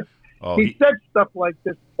he said stuff like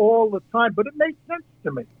this all the time, but it made sense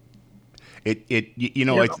to me.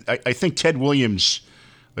 I think Ted Williams,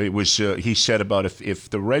 he said about if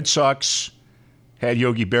the Red Sox had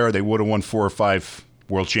Yogi Berra, they would have won 4 or 5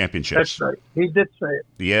 world championships. That's right. He did say it.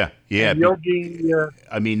 Yeah. And Yogi.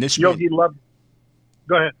 Yogi loved.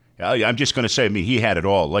 Go ahead. I'm just going to say, he had it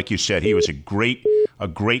all. Like you said, he was a great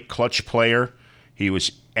clutch player. He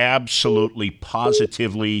was absolutely,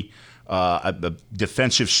 positively a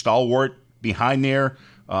defensive stalwart behind there.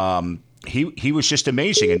 He was just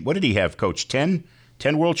amazing. And what did he have, Coach? 10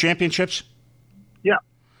 world championships? Yeah.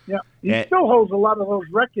 He still holds a lot of those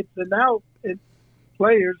records, and now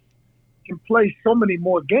players can play so many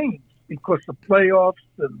more games because of playoffs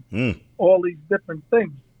and all these different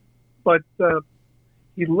things. But I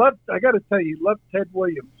got to tell you, he loved Ted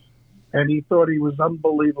Williams, and he thought he was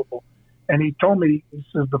unbelievable. And he told me, he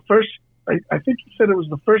says, I think he said it was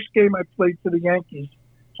the first game I played for the Yankees,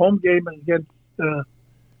 home game against the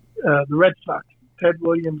Red Sox. Ted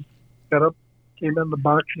Williams got up, came in the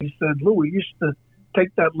box, and he said, Lou, he used to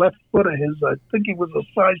take that left foot of his, I think he was a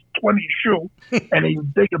size 20 shoe, and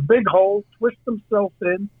he'd dig a big hole, twist himself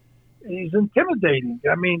in, and he's intimidating.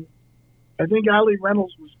 I think Ali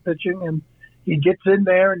Reynolds was pitching, and he gets in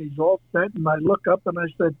there, and he's all set, and I look up, and I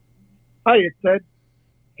said, hiya, Ted.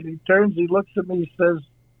 And he turns, he looks at me, he says,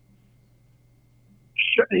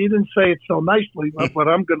 he didn't say it so nicely, but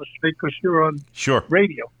I'm going to say because you're on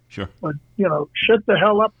radio. Sure. But, shut the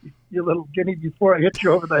hell up, you little guinea, before I hit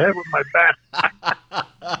you over the head with my bat.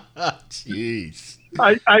 Jeez.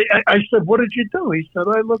 I said, what did you do? He said,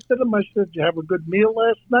 I looked at him. I said, did you have a good meal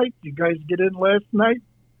last night? Did you guys get in last night?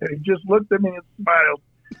 And he just looked at me and smiled.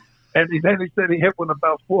 And then he said he hit one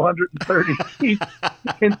about 430 feet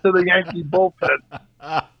into the Yankee bullpen.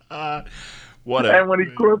 And when he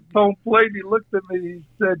crossed home plate, he looked at me. He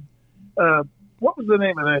said, "What was the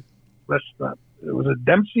name of that restaurant? It was a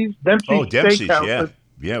Dempsey's. Dempsey's, Steakhouse.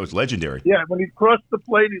 Yeah, it was legendary. Yeah, when he crossed the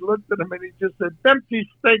plate, he looked at him and he just said, Dempsey's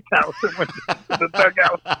Steakhouse, and went to the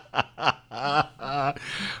dugout.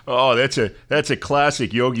 Oh, that's a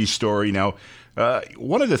classic Yogi story. Now,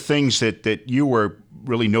 one of the things that you were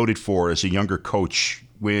really noted for as a younger coach,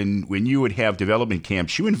 when you would have development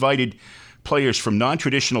camps, you invited players from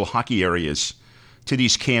non-traditional hockey areas to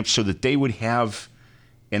these camps so that they would have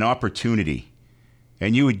an opportunity,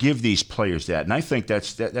 and you would give these players that. And I think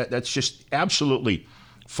that's just absolutely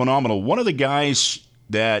phenomenal. One of the guys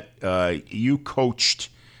that you coached,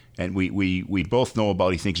 and we both know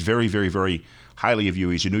about, he thinks very, very, very highly of you.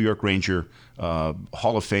 He's a New York Ranger,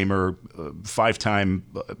 Hall of Famer, 5-time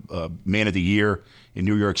Man of the Year in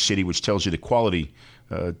New York City, which tells you the quality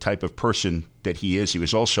type of person that he is. He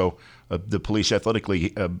was also the Police Athletic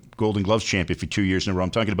League Golden Gloves champion for 2 years in a row. I'm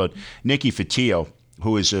talking about Nicky Fotiu,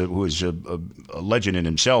 who is a legend in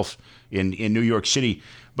himself in New York City.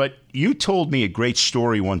 But you told me a great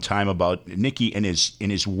story one time about Nicky and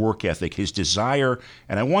his work ethic, his desire.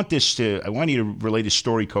 And I want you to relate a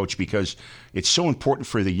story, Coach, because it's so important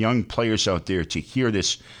for the young players out there to hear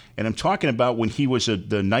this. And I'm talking about when he was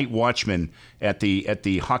the night watchman at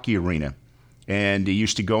the hockey arena, and he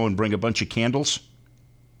used to go and bring a bunch of candles.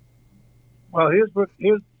 Well, here's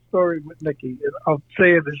story with Nicky. I'll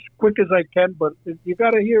say it as quick as I can, but you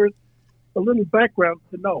got to hear a little background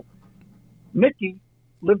to know. Nicky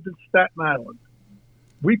lived in Staten Island.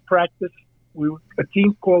 We practiced. We were a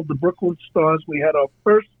team called the Brooklyn Stars. We had our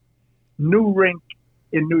first new rink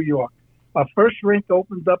in New York. Our first rink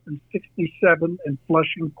opened up in '67 in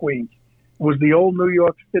Flushing, Queens. It was the old New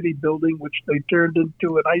York City building, which they turned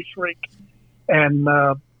into an ice rink. And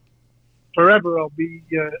forever I'll be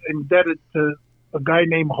indebted to a guy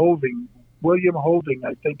named Hoving, William Hoving,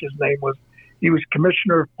 I think his name was. He was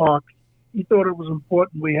commissioner of parks. He thought it was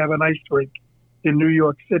important we have an ice rink in New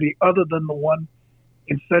York City other than the one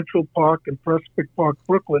in Central Park and Prospect Park,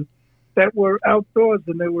 Brooklyn, that were outdoors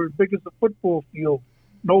and they were as big as a football field.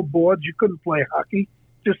 No boards. You couldn't play hockey.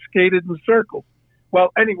 Just skated in circles.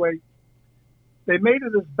 Well, anyway, they made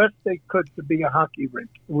it as best they could to be a hockey rink.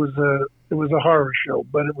 It was a horror show,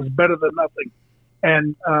 but it was better than nothing.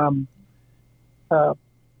 And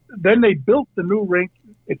then they built the new rink.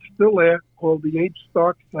 It's still there, called the H.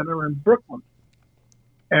 Stark Center in Brooklyn.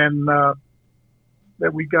 And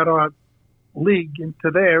that we got our league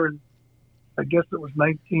into there, and I guess it was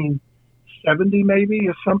 1970 maybe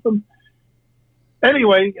or something.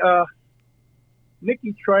 Anyway,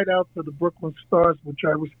 Nicky tried out for the Brooklyn Stars, which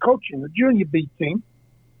I was coaching, the junior B team,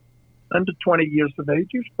 under 20 years of age.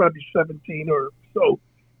 He was probably 17 or so,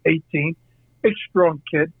 18. Big, strong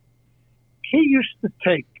kid. He used to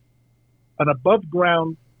take an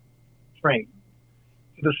above-ground train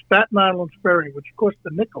to the Staten Island Ferry, which cost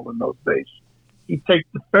a nickel in those days. He'd take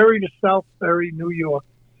the ferry to South Ferry, New York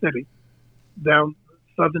City, down the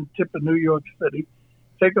southern tip of New York City,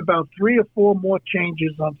 take about 3 or 4 more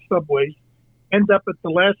changes on subways, end up at the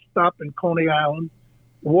last stop in Coney Island,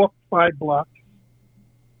 walk 5 blocks,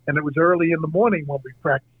 and it was early in the morning when we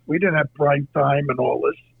practiced. We didn't have prime time and all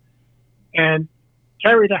this, and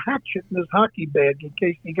carried a hatchet in his hockey bag in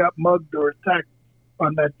case he got mugged or attacked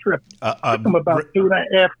on that trip. Took him about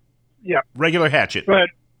 2.5. Yeah, regular hatchet. But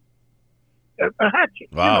a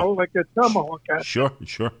hatchet, wow. Like a tomahawk hatchet.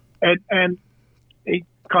 Sure. And he'd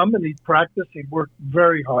come and he'd practice. He'd work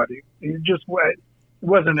very hard. He just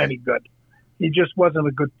wasn't any good. He just wasn't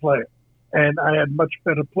a good player. And I had much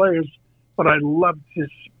better players, but I loved his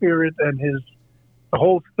spirit and the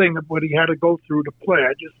whole thing of what he had to go through to play.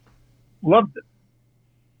 I just loved it.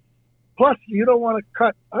 Plus, you don't want to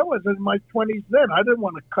cut. I was in my 20s then. I didn't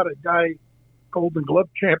want to cut a guy, Golden Glove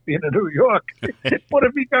champion in New York. What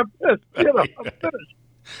if he got pissed? I'm finished.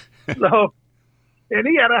 So, and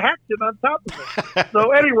he had a hatchet on top of it.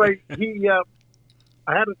 So anyway,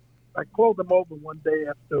 I called him over one day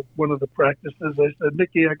after one of the practices. I said,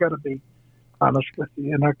 Nicky, I got to be honest with you.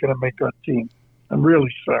 You're not going to make our team. I'm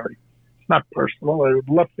really sorry. It's not personal. I would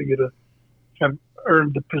love for you to have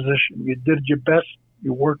earned the position. You did your best.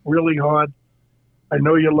 You worked really hard. I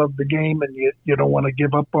know you love the game and you don't want to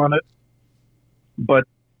give up on it. But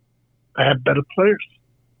I have better players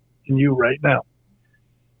than you right now.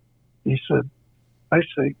 He said, I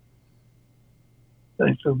see. And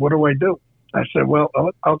he said, what do I do? I said, well,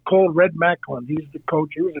 I'll call Red Macklin. He's the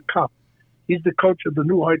coach. He was a cop. He's the coach of the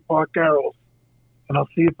New Hyde Park Arrows. And I'll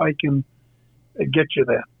see if I can get you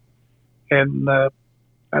there. And I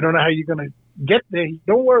don't know how you're going to get there.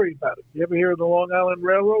 Don't worry about it. You ever hear of the Long Island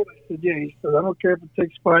Railroad? I said, yeah. He said, I don't care if it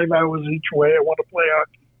takes 5 hours each way. I want to play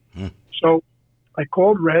hockey. So I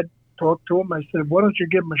called Red, talked to him. I said, why don't you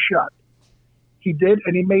give him a shot? He did,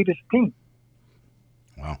 and he made his team.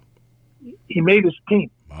 Wow. He made his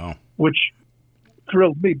team. Wow. Which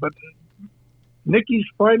thrilled me. But Nicky's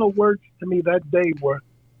final words to me that day were,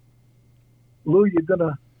 Lou, you're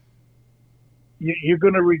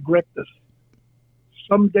gonna regret this.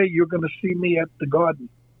 Someday you're gonna see me at the Garden.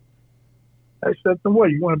 I said, then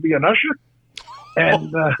what, you want to be an usher?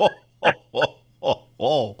 And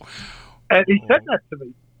and he said that to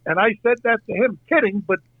me. And I said that to him, kidding,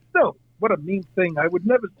 but still, what a mean thing. I would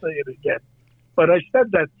never say it again. But I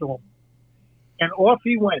said that to him. And off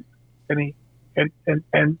he went. And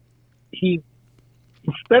he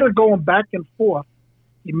instead of going back and forth,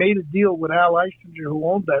 he made a deal with Al Eisinger, who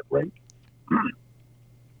owned that rink.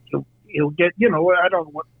 So he'll get, I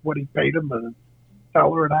don't know what he paid him,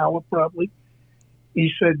 $1 an hour probably.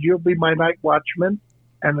 He said, you'll be my night watchman,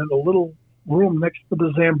 and in a little room next to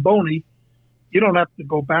the Zamboni, you don't have to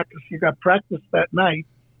go back because you got practice that night.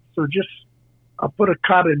 So I'll put a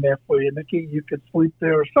cot in there for you, Nicky. You could sleep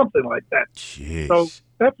there or something like that. Jeez. So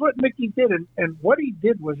that's what Nicky did. And what he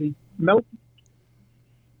did was he melted.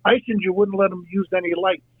 Eisinger wouldn't let him use any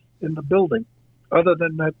lights in the building other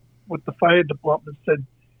than that what the fire department said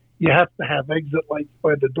you have to have exit lights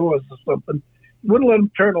by the doors or something. Wouldn't let him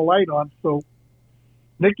turn a light on. So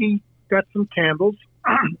Nicky got some candles,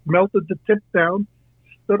 melted the tip down,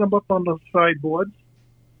 stood him up on the sideboards,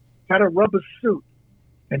 had a rubber suit,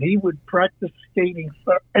 and he would practice skating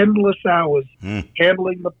for endless hours,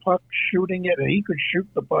 handling the puck, shooting it, and he could shoot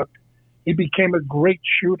the puck. He became a great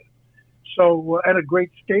shooter, and a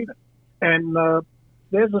great skater. And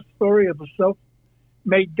there's a story of a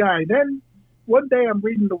self-made guy. Then one day I'm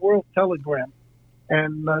reading the World Telegram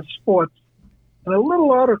and sports, and a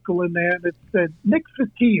little article in there that said Nick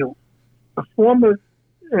Fotiu, a former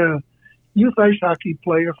youth ice hockey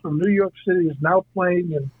player from New York City, is now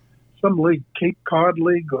playing in some league, Cape Cod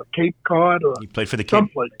League or Cape Cod or he played for the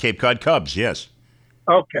Cape Cod Cubs, yes.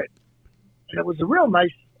 Okay. And it was a real nice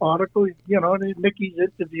article. And Nicky's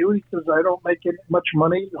interviewed. He says, I don't make much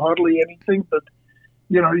money, hardly anything, but,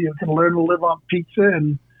 you can learn to live on pizza,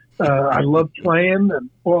 and I love playing and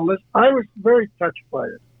all this. I was very touched by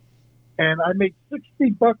it. And I made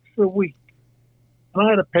 $60 a week. And I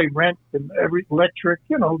had to pay rent and every electric,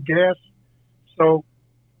 gas. So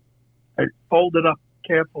I folded up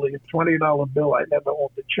carefully a $20 bill. I never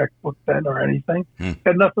owned a checkbook then or anything.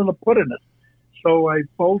 Had nothing to put in it. So I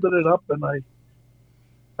folded it up and I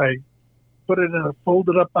put it in a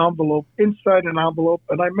folded up envelope, inside an envelope,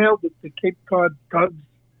 and I mailed it to Cape Cod Cubs,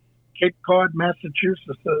 Cape Cod,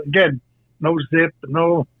 Massachusetts. Again, no zip,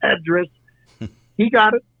 no address. He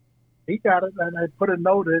got it, and I put a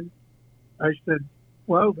note in. I said,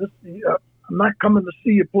 well, I'm not coming to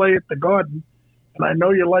see you play at the Garden, and I know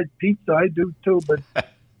you like pizza. I do too, but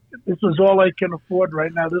this is all I can afford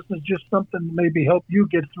right now. This is just something to maybe help you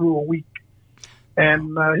get through a week.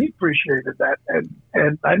 And he appreciated that.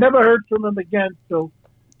 And I never heard from him again. So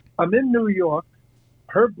I'm in New York.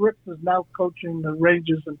 Herb Brooks is now coaching the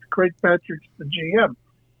Rangers, and Craig Patrick's the GM.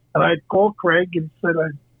 And I called Craig and said,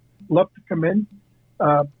 I'd love to come in.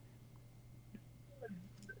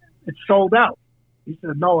 It's sold out. He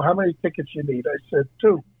said, no, how many tickets you need? I said,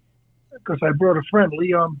 2. Because I brought a friend,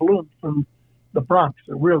 Leon Bloom, from the Bronx,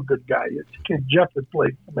 a real good guy. His kid Jeff had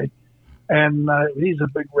played for me. And he's a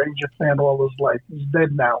big Ranger fan all his life. He's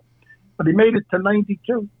dead now. But he made it to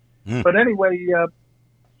 92. But anyway,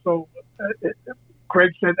 so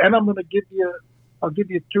Craig said, and I'll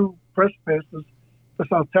give you 2 press passes, because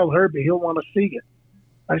I'll tell Herbie he'll want to see it.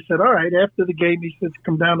 I said, all right. After the game, he said,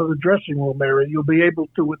 come down to the dressing room area. You'll be able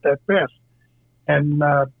to with that pass. And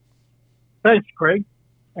thanks, Craig.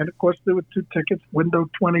 And, of course, there were 2 tickets, window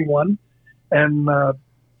 21. And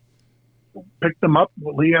picked them up.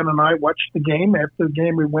 Leon and I watched the game. After the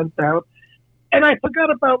game, we went out. And I forgot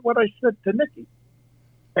about what I said to Nicky.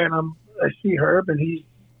 And I see Herb, and he's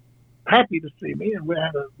happy to see me. And we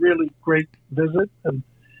had a really great visit. And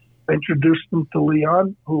I introduced him to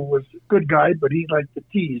Leon, who was a good guy, but he liked to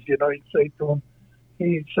tease. He'd say to him,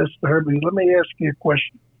 he says to Herbie, let me ask you a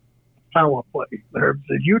question. Power play. And Herb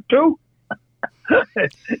said, you too?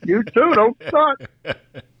 You too, don't start.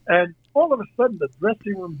 And all of a sudden, the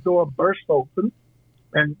dressing room door burst open,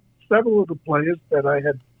 and several of the players that I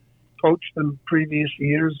had coached in previous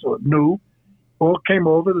years or knew all came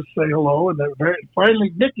over to say hello. And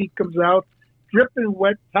finally, Nicky comes out, dripping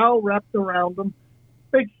wet, towel wrapped around him,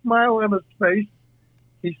 big smile on his face.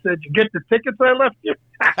 He said, you get the tickets I left you?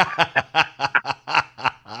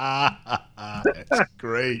 That's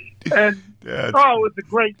great. And it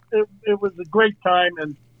was a great time.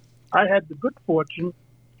 And I had the good fortune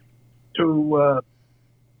to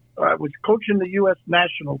I was coaching the U.S.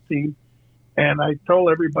 national team, and I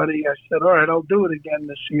told everybody, I said, all right, I'll do it again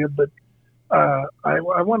this year, but I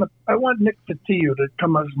want Nick Fotiu to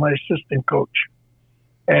come as my assistant coach.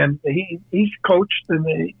 And he's coached,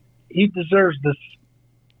 and he deserves this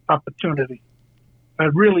opportunity. I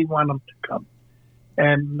really want him to come.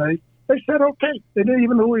 And they said, okay. They didn't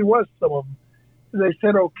even know who he was, some of them. They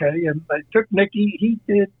said, okay. And I took Nicky.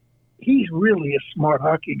 He's really a smart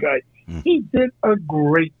hockey guy. He did a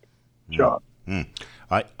great job.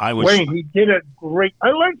 Wayne, he did a great. I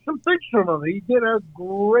learned some things from him. He did a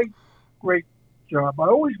great job. I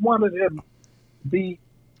always wanted him to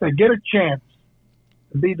get a chance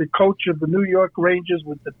to be the coach of the New York Rangers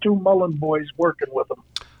with the 2 Mullen boys working with him.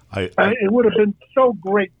 It would have been so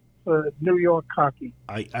great for New York hockey.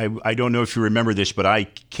 I don't know if you remember this, but I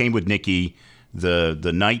came with Nicky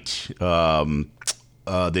the night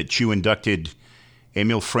that you inducted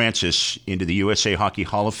Emile Francis into the USA Hockey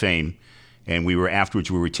Hall of Fame, and we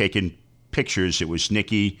were taking pictures. It was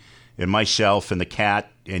Nicky and myself and the cat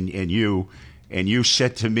and you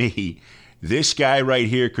said to me, this guy right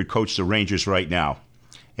here could coach the Rangers right now.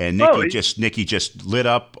 And Nicky just lit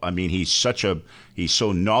up. I mean, he's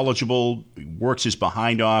so knowledgeable, works his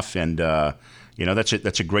behind off, and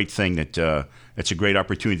That's a great thing that's a great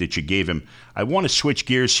opportunity that you gave him. I want to switch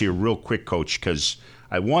gears here real quick, Coach, because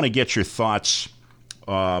I want to get your thoughts.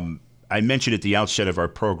 I mentioned at the outset of our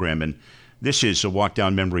program, and this is a walk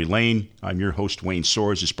down memory lane. I'm your host, Wayne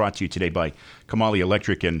Soares. It's brought to you today by Comalli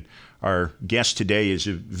Electric, and our guest today is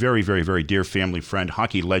a very, very, very dear family friend,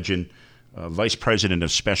 hockey legend, Vice President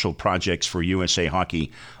of Special Projects for USA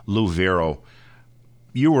Hockey, Lou Vairo.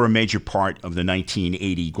 You were a major part of the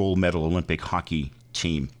 1980 gold medal Olympic hockey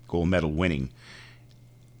team, gold medal winning.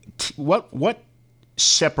 What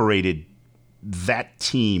separated that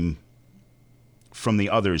team from the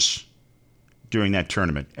others during that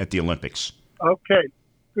tournament at the Olympics? Okay,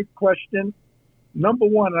 good question. Number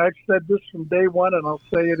one, I've said this from day one, and I'll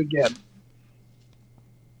say it again.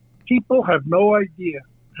 People have no idea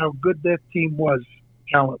how good that team was,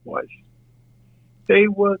 talent-wise. They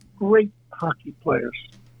were great hockey players.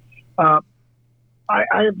 I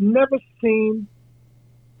have never seen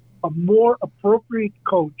a more appropriate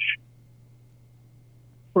coach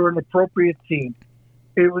for an appropriate team.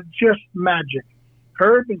 It was just magic.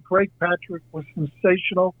 Herb and Craig Patrick were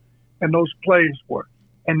sensational, and those players were.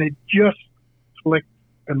 And it just clicked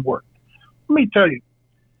and worked. Let me tell you,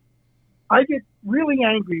 I get really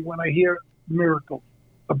angry when I hear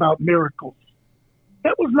about miracles.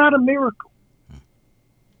 That was not a miracle.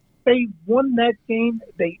 They won that game.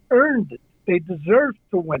 They earned it. They deserved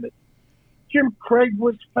to win it. Jim Craig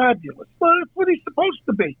was fabulous. Well, that's what he's supposed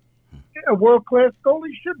to be. A world-class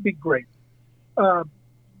goalie should be great.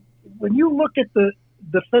 When you look at the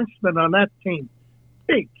defensemen on that team,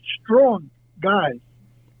 big, strong guys,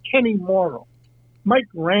 Kenny Morrow, Mike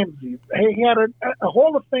Ramsey. He had a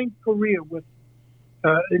Hall of Fame career with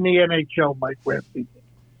in the NHL, Mike Ramsey.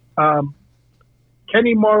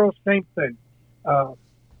 Kenny Morrow, same thing.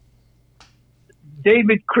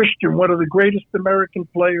 David Christian, one of the greatest American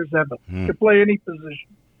players ever. Could play any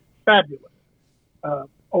position. Fabulous.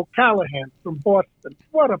 O'Callahan from Boston.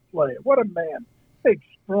 What a player. What a man. Big,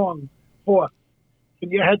 strong horse.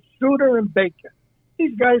 And you had Suter and Baker.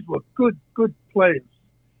 These guys were good players.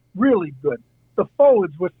 Really good. The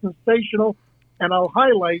forwards were sensational, and I'll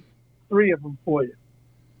highlight three of them for you.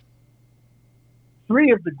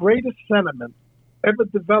 Three of the greatest centermen ever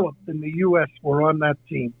developed in the U.S. were on that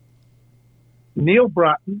team. Neil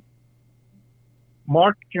Broughton,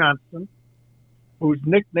 Mark Johnson, whose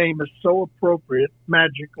nickname is so appropriate,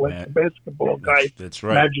 Magic, like the basketball guy. That's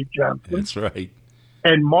right. Magic Johnson. That's right.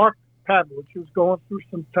 And Mark Pavlich, who's going through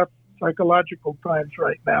some tough psychological times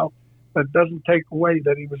right now, but doesn't take away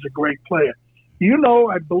that he was a great player.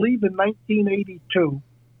 I believe in 1982,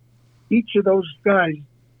 each of those guys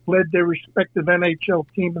led their respective NHL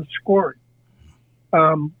team in scoring.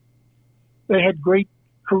 They had great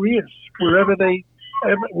careers. Wherever they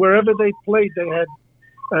played, they had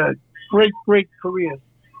great careers.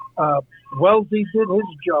 Wellesley did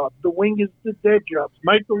his job. The wingers did their jobs.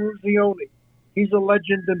 Michael Ruzioni, he's a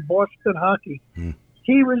legend in Boston hockey.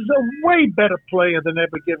 He was a way better player than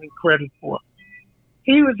ever given credit for.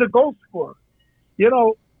 He was a goal scorer.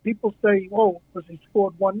 People say, was he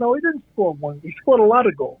scored one? No, he didn't score one. He scored a lot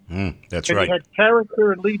of goals. That's and right. He had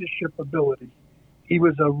character and leadership abilities. He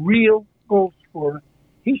was a real goal scorer.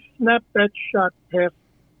 He snapped that shot past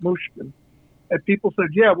Mushkin. And people said,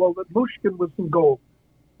 Mushkin was in goal.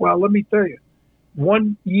 Well, let me tell you,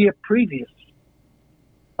 1 year previous,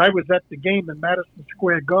 I was at the game in Madison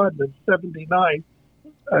Square Garden in 79.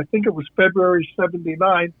 I think it was February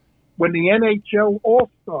 79, when the NHL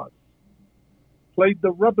All-Stars played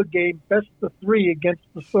the rubber game best of three against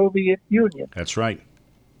the Soviet Union. That's right.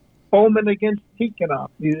 Bowman against Tikhonov.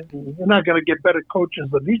 You're not going to get better coaches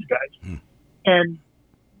than these guys. And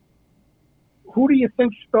who do you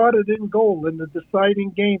think started in goal in the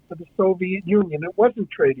deciding game for the Soviet Union? It wasn't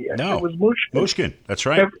Tradiak. No. It was Mushkin. Mushkin, that's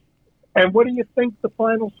right. And what do you think the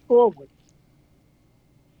final score was?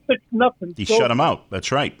 6-0. He shut him out.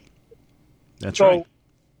 That's right. That's right.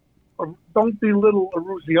 Don't belittle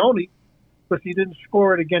Ruzioni because he didn't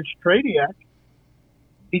score it against Tradiak.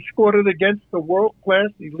 He scored it against the world-class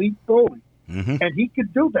elite goalie. And he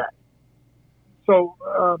could do that. So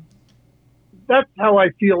that's how I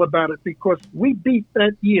feel about it, because we beat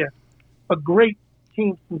that year a great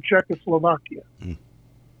team from Czechoslovakia,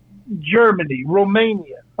 Germany,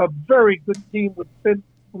 Romania, a very good team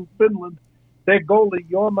from Finland. Their goalie,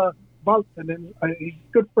 Jorma Valtonen, he's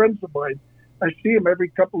good friends of mine. I see him every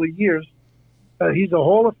couple of years. He's a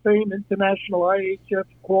Hall of Fame, international IHF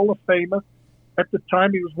Hall of Famer. At the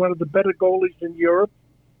time, he was one of the better goalies in Europe,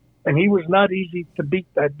 and he was not easy to beat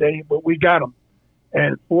that day, but we got him.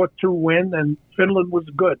 And 4-2 win, and Finland was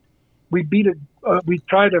good. We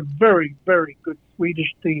tied a very, very good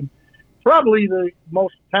Swedish team. probably the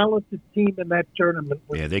most talented team in that tournament.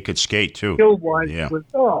 Yeah, they could skate too. Skill-wise, Yeah.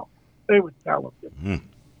 they were talented.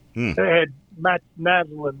 They had Matt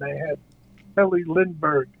Naslin, they had Helly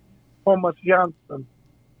Lindberg, Thomas Jansson,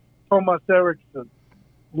 Thomas Eriksson,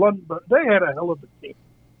 Lundberg. They had a hell of a team.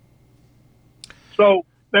 So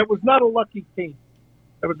that was not a lucky team.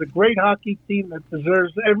 It was a great hockey team that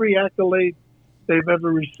deserves every accolade they've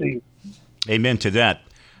ever received. Amen to that.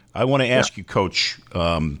 I want to ask you, Coach,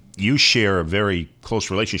 you share a very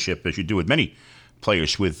close relationship, as you do with many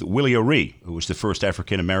players, with Willie O'Ree, who was the first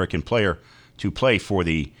African-American player to play for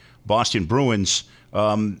the Boston Bruins.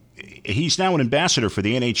 He's now an ambassador for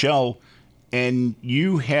the NHL, and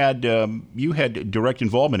you had direct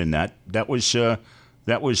involvement in that. That was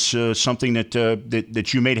something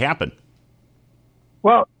that you made happen.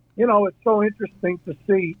 Well, it's so interesting to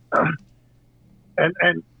see,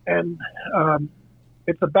 and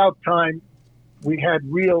it's about time we had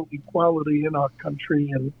real equality in our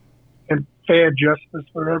country and fair justice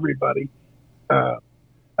for everybody.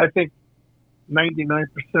 I think 99%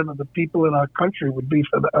 of the people in our country would be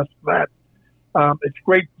for us for that. It's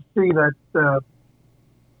great to see that,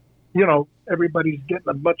 everybody's getting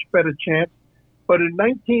a much better chance. But in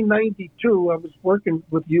 1992, I was working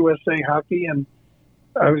with USA Hockey, and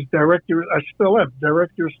I was I still am,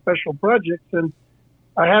 director of special projects, and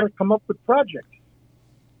I had to come up with projects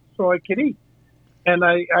so I could eat. And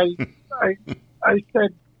I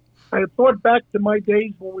said, I thought back to my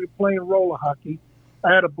days when we were playing roller hockey.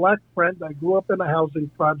 I had a black friend. I grew up in a housing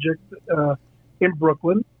project in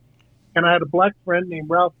Brooklyn, and I had a black friend named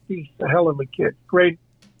Ralph Deese, a hell of a kid, great,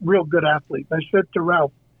 real good athlete. I said to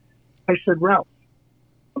Ralph, Ralph,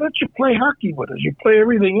 why don't you play hockey with us? You play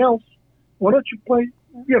everything else. Why don't you play,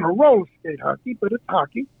 roller skate hockey, but it's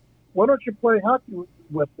hockey. Why don't you play hockey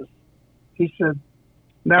with us? He said,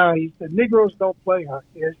 no, he said, Negroes don't play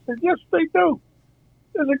hockey. I said, yes, they do.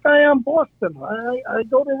 There's a guy on Boston. I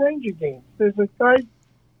go to Ranger games. There's a guy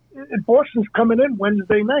in Boston's coming in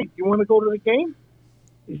Wednesday night. You want to go to the game?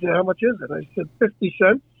 He said, how much is it? I said, 50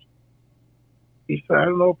 cents. He said, I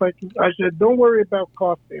don't know if I can. I said, don't worry about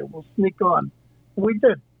car fare. We'll sneak on. We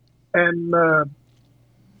did. And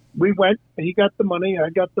we went. He got the money. I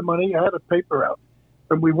got the money. I had a paper out.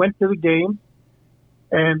 And we went to the game,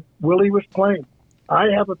 and Willie was playing. I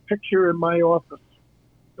have a picture in my office.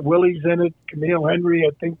 Willie's in it. Camille Henry,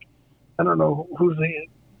 I think. I don't know who's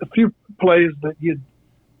a few players that you'd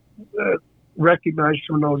recognize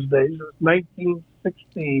from those days. It was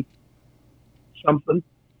 1960 something,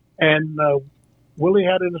 and Willie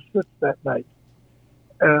had an assist that night.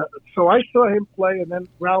 So I saw him play, and then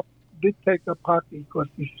Ralph did take up hockey because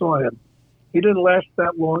he saw him. He didn't last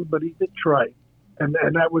that long, but he did try, and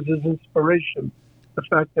that was his inspiration, the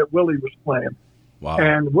fact that Willie was playing. Wow.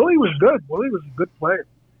 And Willie was good. Willie was a good player,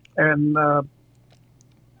 and a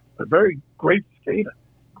very great skater,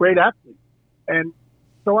 great athlete. And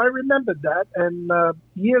so I remembered that, and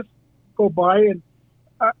years go by, and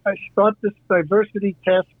I start this diversity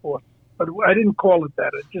task force, but I didn't call it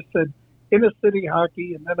that. It just said inner city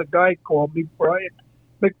hockey, and then a guy called me, Brian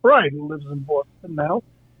McBride, who lives in Boston now,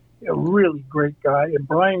 a really great guy. And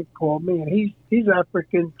Brian called me, and he's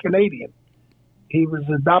African Canadian. He was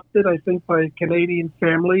adopted, I think, by a Canadian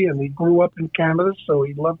family, and he grew up in Canada, so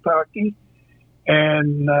he loved hockey.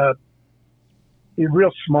 And he's a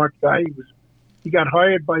real smart guy. He got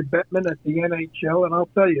hired by Bettman at the NHL, and I'll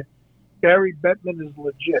tell you, Gary Bettman is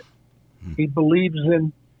legit. He believes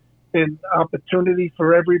in opportunity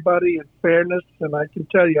for everybody and fairness, and I can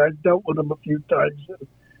tell you, I've dealt with him a few times.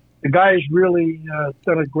 The guy's really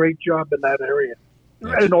done a great job in that area,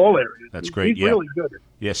 in all areas. That's great. He's really good.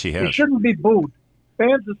 Yes, he has. He shouldn't be booed.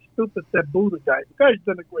 Fans are stupid that boo the guy. The guy's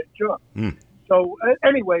done a great job. So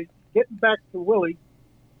anyway, getting back to Willie,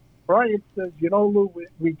 Brian says, Lou,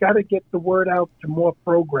 we got to get the word out to more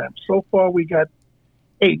programs. So far, we got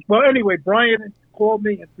 8. Well, anyway, Brian called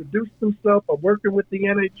me, introduced himself. I'm working with the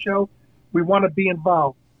NHL. We want to be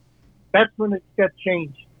involved. That's when it got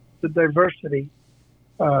changed, the diversity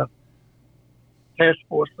task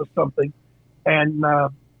force or something. And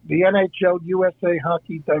the NHL USA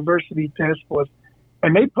Hockey Diversity Task Force,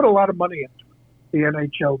 and they put a lot of money into it. The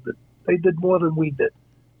NHL did. They did more than we did.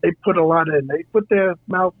 They put a lot in. They put their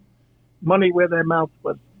money where their mouth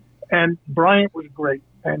was. And Bryant was great.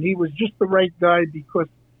 And he was just the right guy because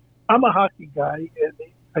I'm a hockey guy, and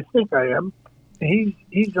I think I am.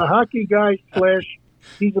 He's a hockey guy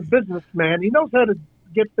 / he's a businessman. He knows how to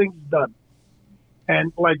get things done.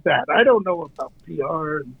 And like that. I don't know about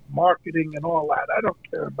PR and marketing and all that. I don't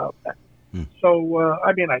care about that. So,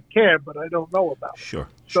 I care, but I don't know about it. Sure.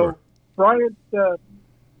 So Bryant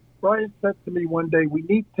Brian said to me one day, we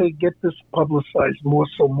need to get this publicized more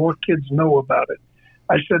so more kids know about it.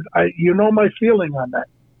 I said, you know my feeling on that.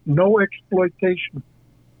 No exploitation.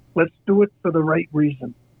 Let's do it for the right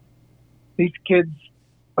reason. These kids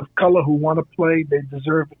of color who want to play, they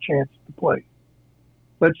deserve a chance to play.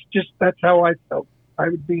 That's how I felt. I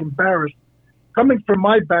would be embarrassed. Coming from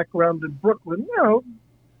my background in Brooklyn,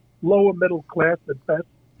 lower middle class at best,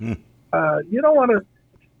 you don't want to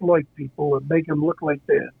exploit people and make them look like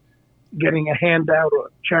they're getting a handout or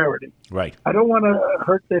charity. Right. I don't want to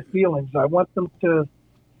hurt their feelings. I want them to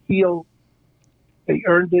feel they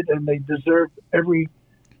earned it and they deserve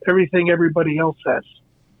everything everybody else has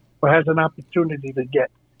or has an opportunity to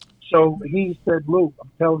get. So he said, Lou,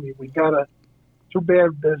 I'm telling you, too bad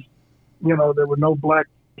there were no black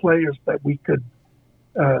players that we could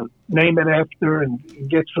name it after and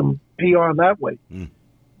get some PR that way.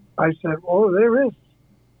 I said, oh, there is.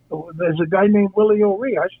 There's a guy named Willie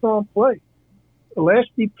O'Ree. I saw him play. The last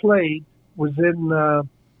he played was in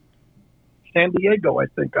San Diego, I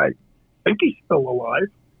think. I think he's still alive.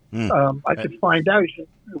 I could find out. He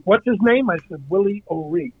said, what's his name? I said, Willie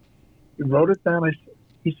O'Ree. He wrote it down.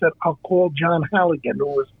 He said, I'll call John Halligan, who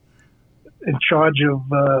was in charge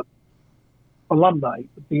of alumni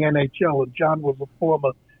at the NHL. And John was a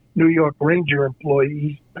former New York Ranger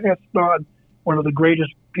employee. He's passed on, one of the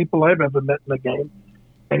greatest people I've ever met in the game.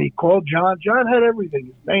 And he called John. John had everything,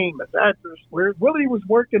 his name, his address. Where Willie was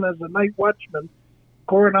working as a night watchman,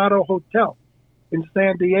 Coronado Hotel in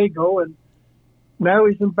San Diego, and now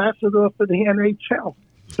he's ambassador for the NHL.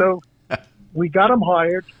 So we got him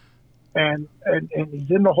hired, and he's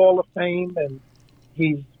in the Hall of Fame, and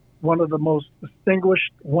he's one of the most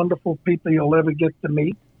distinguished, wonderful people you'll ever get to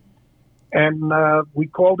meet. And we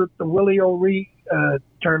called it the Willie O'Ree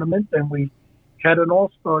tournament, and we had an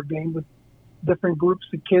all-star game with different groups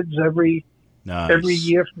of kids every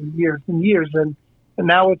year for years and years. And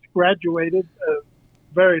now it's graduated. A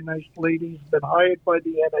very nice lady's been hired by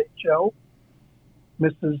the NHL,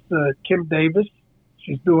 Mrs. Kim Davis.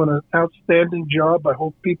 She's doing an outstanding job. I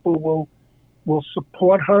hope people will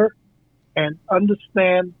support her and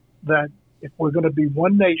understand that if we're going to be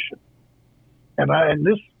one nation, and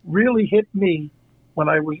this really hit me when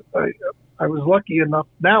I was lucky enough.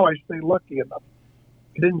 Now I say lucky enough.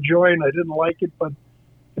 I didn't join. I didn't like it, but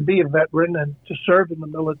to be a veteran and to serve in the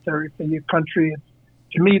military for your country, it's,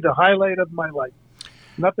 to me, the highlight of my life.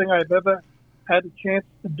 Nothing I've ever had a chance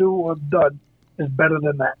to do or done is better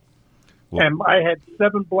than that. Well, and I had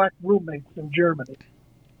 7 black roommates in Germany,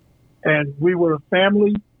 and we were a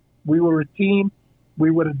family. We were a team.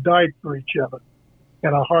 We would have died for each other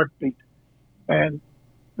in a heartbeat. And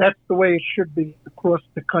that's the way it should be across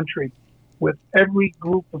the country with every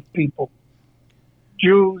group of people.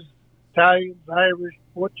 Jews, Italians, Irish,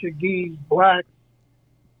 Portuguese, blacks,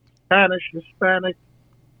 Spanish, Hispanic.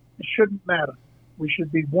 It shouldn't matter. We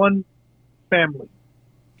should be one family,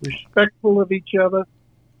 respectful of each other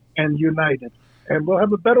and united. And we'll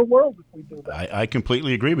have a better world if we do that. I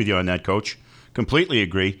completely agree with you on that, Coach. Completely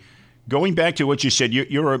agree. Going back to what you said,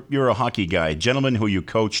 you're a hockey guy, gentleman who you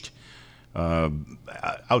coached,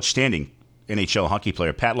 outstanding NHL hockey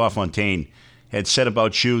player. Pat LaFontaine had said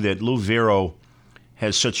about you that Lou Vairo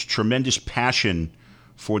has such tremendous passion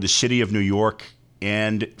for the city of New York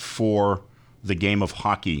and for the game of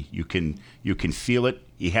hockey. You can feel it.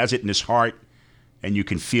 He has it in his heart, and you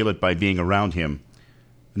can feel it by being around him.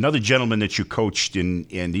 Another gentleman that you coached, and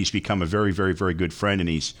he's become a very, very, very good friend, and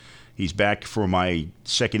he's back for my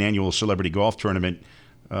second annual celebrity golf tournament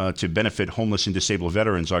to benefit homeless and disabled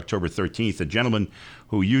veterans, October 13th. A gentleman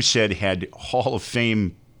who you said had Hall of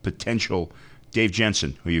Fame potential, Dave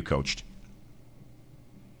Jensen, who you coached.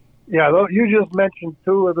 Yeah, you just mentioned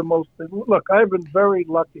 2 of the most. Look, I've been very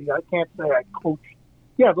lucky. I can't say I coached.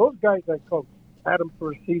 Yeah, those guys I coached, had them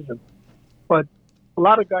for a season. But a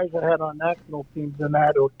lot of guys I had on national teams and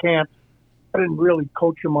that or camps, I didn't really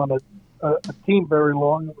coach them on a team very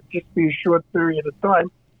long. It would just be a short period of time.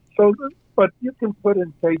 So, but you can put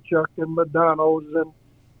in Taychuk and Madano's and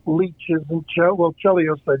Leaches and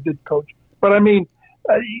Chelios I did coach. But I mean,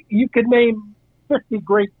 you could name 50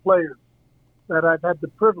 great players that I've had the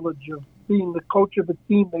privilege of being the coach of a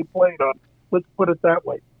team they played on. Let's put it that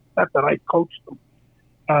way. Not that I coached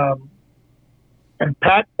them. And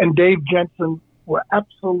Pat and Dave Jensen were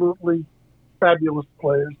absolutely fabulous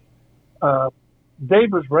players.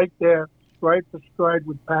 Dave was right there, stride for stride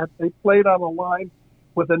with Pat. They played on a line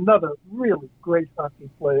with another really great hockey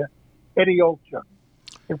player, Eddie Olchuk.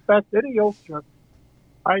 In fact, Eddie Olchuk,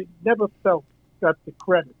 I never felt got the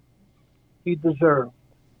credit he deserved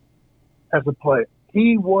as a player.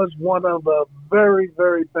 He was one of the very,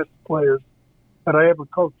 very best players that I ever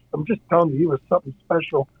coached. I'm just telling you, he was something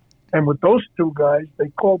special. And with those two guys, they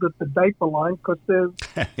called it the diaper line because there's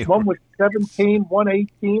one was 17,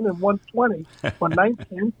 118, and 120,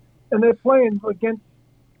 119, and they're playing against,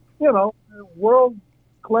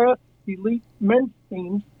 world-class elite men's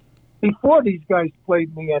teams before these guys played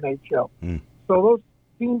in the NHL. So those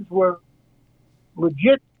teams were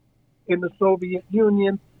legit in the Soviet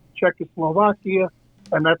Union, Czechoslovakia,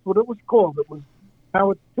 and that's what it was called. It was now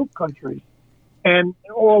it's two countries, and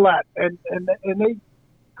all that, and they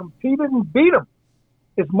competed and beat them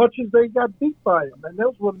as much as they got beat by them. And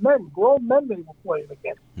those were men, grown men they were playing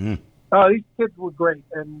against. These kids were great,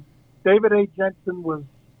 and David A. Jensen was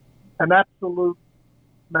an absolute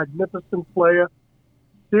magnificent player.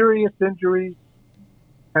 Serious injuries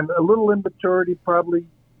and a little immaturity probably.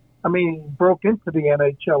 I mean, he broke into the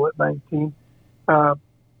NHL at 19.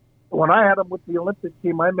 When I had him with the Olympic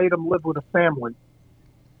team, I made him live with a family.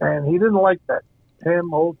 And he didn't like that.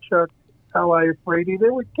 Him, Old Chuck, Ally Frady, they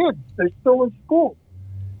were kids. They're still in school.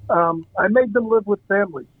 I made them live with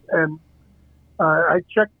families. And I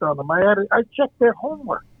checked on them. I checked their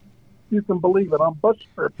homework. You can believe it, on bus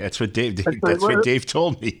trips. That's what Dave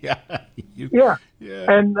told me. Yeah.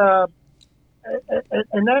 And that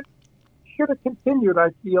should have continued, I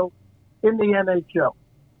feel, in the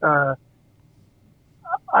NHL.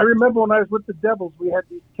 I remember when I was with the Devils, we had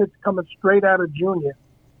these kids coming straight out of junior.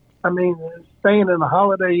 I mean, staying in a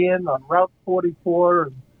Holiday Inn on Route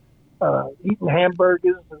 44 and eating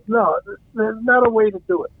hamburgers. No, there's not a way to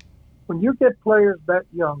do it. When you get players that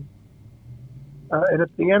young, and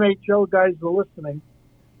if the NHL guys are listening,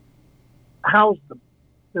 house them.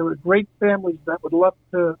 There are great families that would love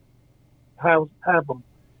to have them.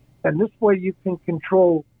 And this way you can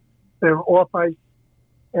control their off-ice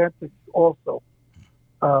antics also.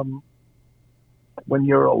 When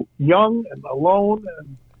you're young and alone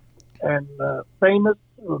and famous,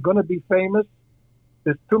 or going to be famous,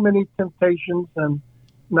 there's too many temptations and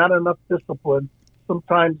not enough discipline.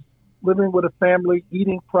 Sometimes living with a family,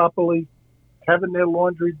 eating properly, having their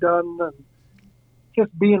laundry done, and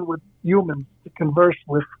just being with humans to converse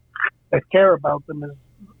with that care about them is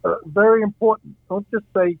very important. Don't just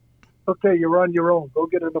say, okay, you're on your own. Go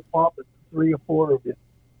get an apartment, 3 or 4 of you.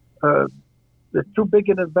 They're too big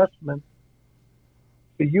an investment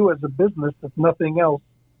for you as a business, if nothing else,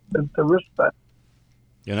 than to risk that.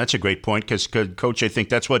 Yeah, that's a great point because, Coach, I think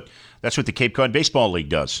that's what the Cape Cod Baseball League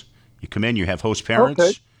does. You come in, you have host parents.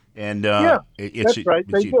 Okay. And that's right.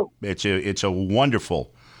 They do. It's a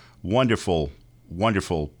wonderful, wonderful,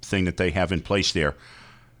 wonderful thing that they have in place there.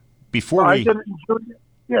 I did it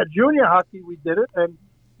in junior hockey. We did it, and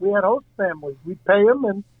we had host families. We pay them,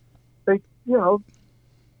 and they, you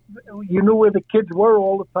knew where the kids were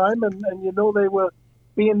all the time, and they were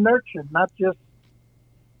being nurtured, not just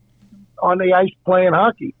on the ice playing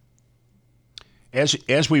hockey.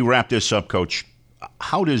 As we wrap this up, Coach,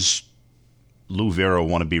 how does Lou Vairo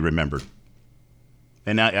want to be remembered?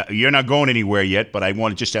 And you're not going anywhere yet, but I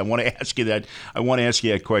want to ask you that. I want to ask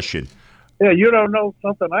you that question. Yeah, you don't know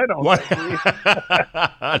something I don't know.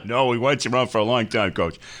 No, we went around for a long time,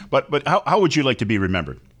 Coach. But how would you like to be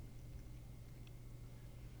remembered?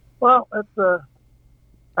 Well,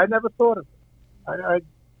 I never thought of it.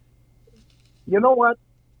 You know what?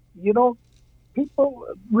 People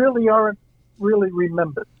really aren't really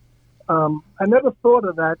remembered. I never thought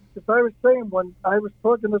of that because I was saying when I was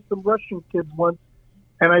talking to some Russian kids once,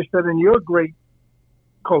 and I said, and you're a great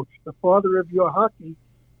coach, the father of your hockey,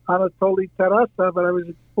 Anatoly Tarasov, and I was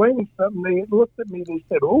explaining something. They looked at me. They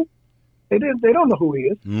said, "Who?" They don't know who he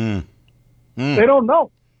is. They don't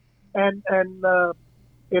know. And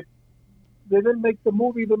if they didn't make the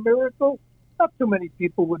movie The Miracle, not too many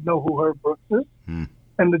people would know who Herb Brooks is.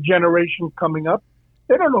 And the generation coming up,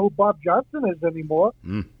 they don't know who Bob Johnson is anymore.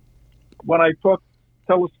 When I tell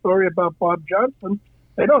a story about Bob Johnson,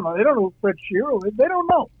 they don't know. They don't know who Fred Shearer is. They don't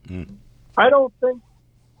know. I don't think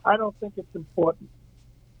it's important.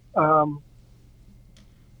 I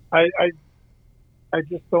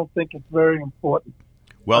just don't think it's very important.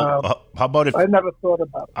 Well, how about if I never thought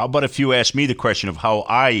about it? How about if you asked me the question of how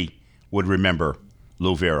I would remember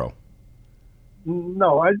Lou Vairo?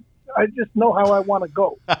 No, I just know how I want to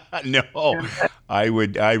go. No, I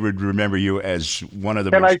would remember you as one of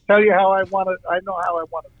the. Can I tell you how I want to? I know how I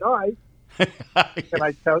want to die. Can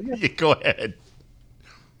I tell you? Go ahead.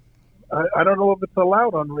 I don't know if it's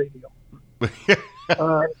allowed on radio.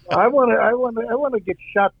 I want to get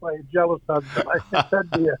shot by a jealous husband. I think that'd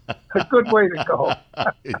be a good way to go.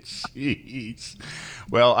 Jeez.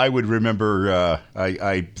 Well, I would remember.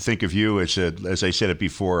 I think of you as I said it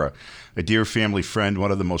before, a dear family friend,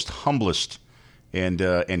 one of the most humblest and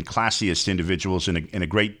classiest individuals, and a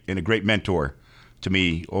great mentor to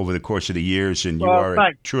me over the course of the years. And you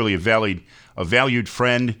are truly a valued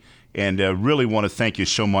friend. And really want to thank you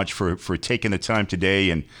so much for taking the time today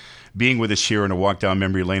and being with us here on a walk down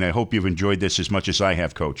memory lane. I hope you've enjoyed this as much as I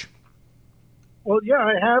have, Coach. Well, yeah,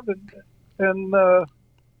 I have, and I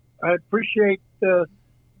appreciate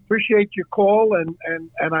your call, and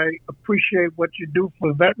I appreciate what you do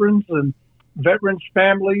for veterans and veterans'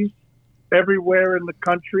 families everywhere in the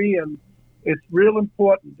country. And it's real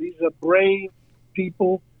important. These are brave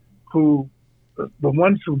people the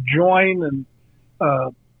ones who join and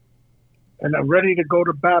are ready to go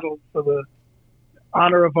to battle for the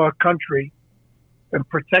honor of our country and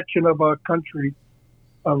protection of our country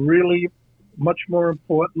are really much more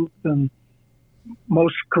important than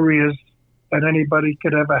most careers that anybody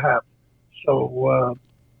could ever have. So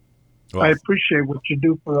I appreciate what you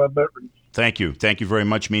do for our veterans. Thank you. Thank you very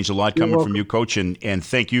much. It means a lot coming from you, Coach, and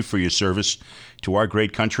thank you for your service to our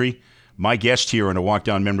great country. My guest here on a walk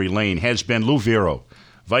down memory lane has been Lou Vairo,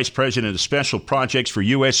 Vice President of Special Projects for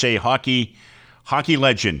USA Hockey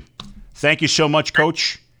legend. Thank you so much,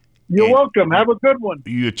 Coach. You're welcome. Have a good one.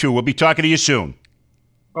 You too. We'll be talking to you soon.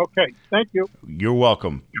 Okay. Thank you. You're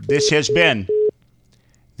welcome. This has been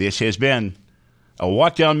a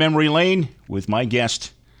walk down memory lane with my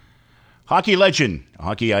guest, hockey legend,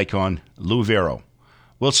 hockey icon, Lou Vairo.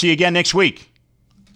 We'll see you again next week.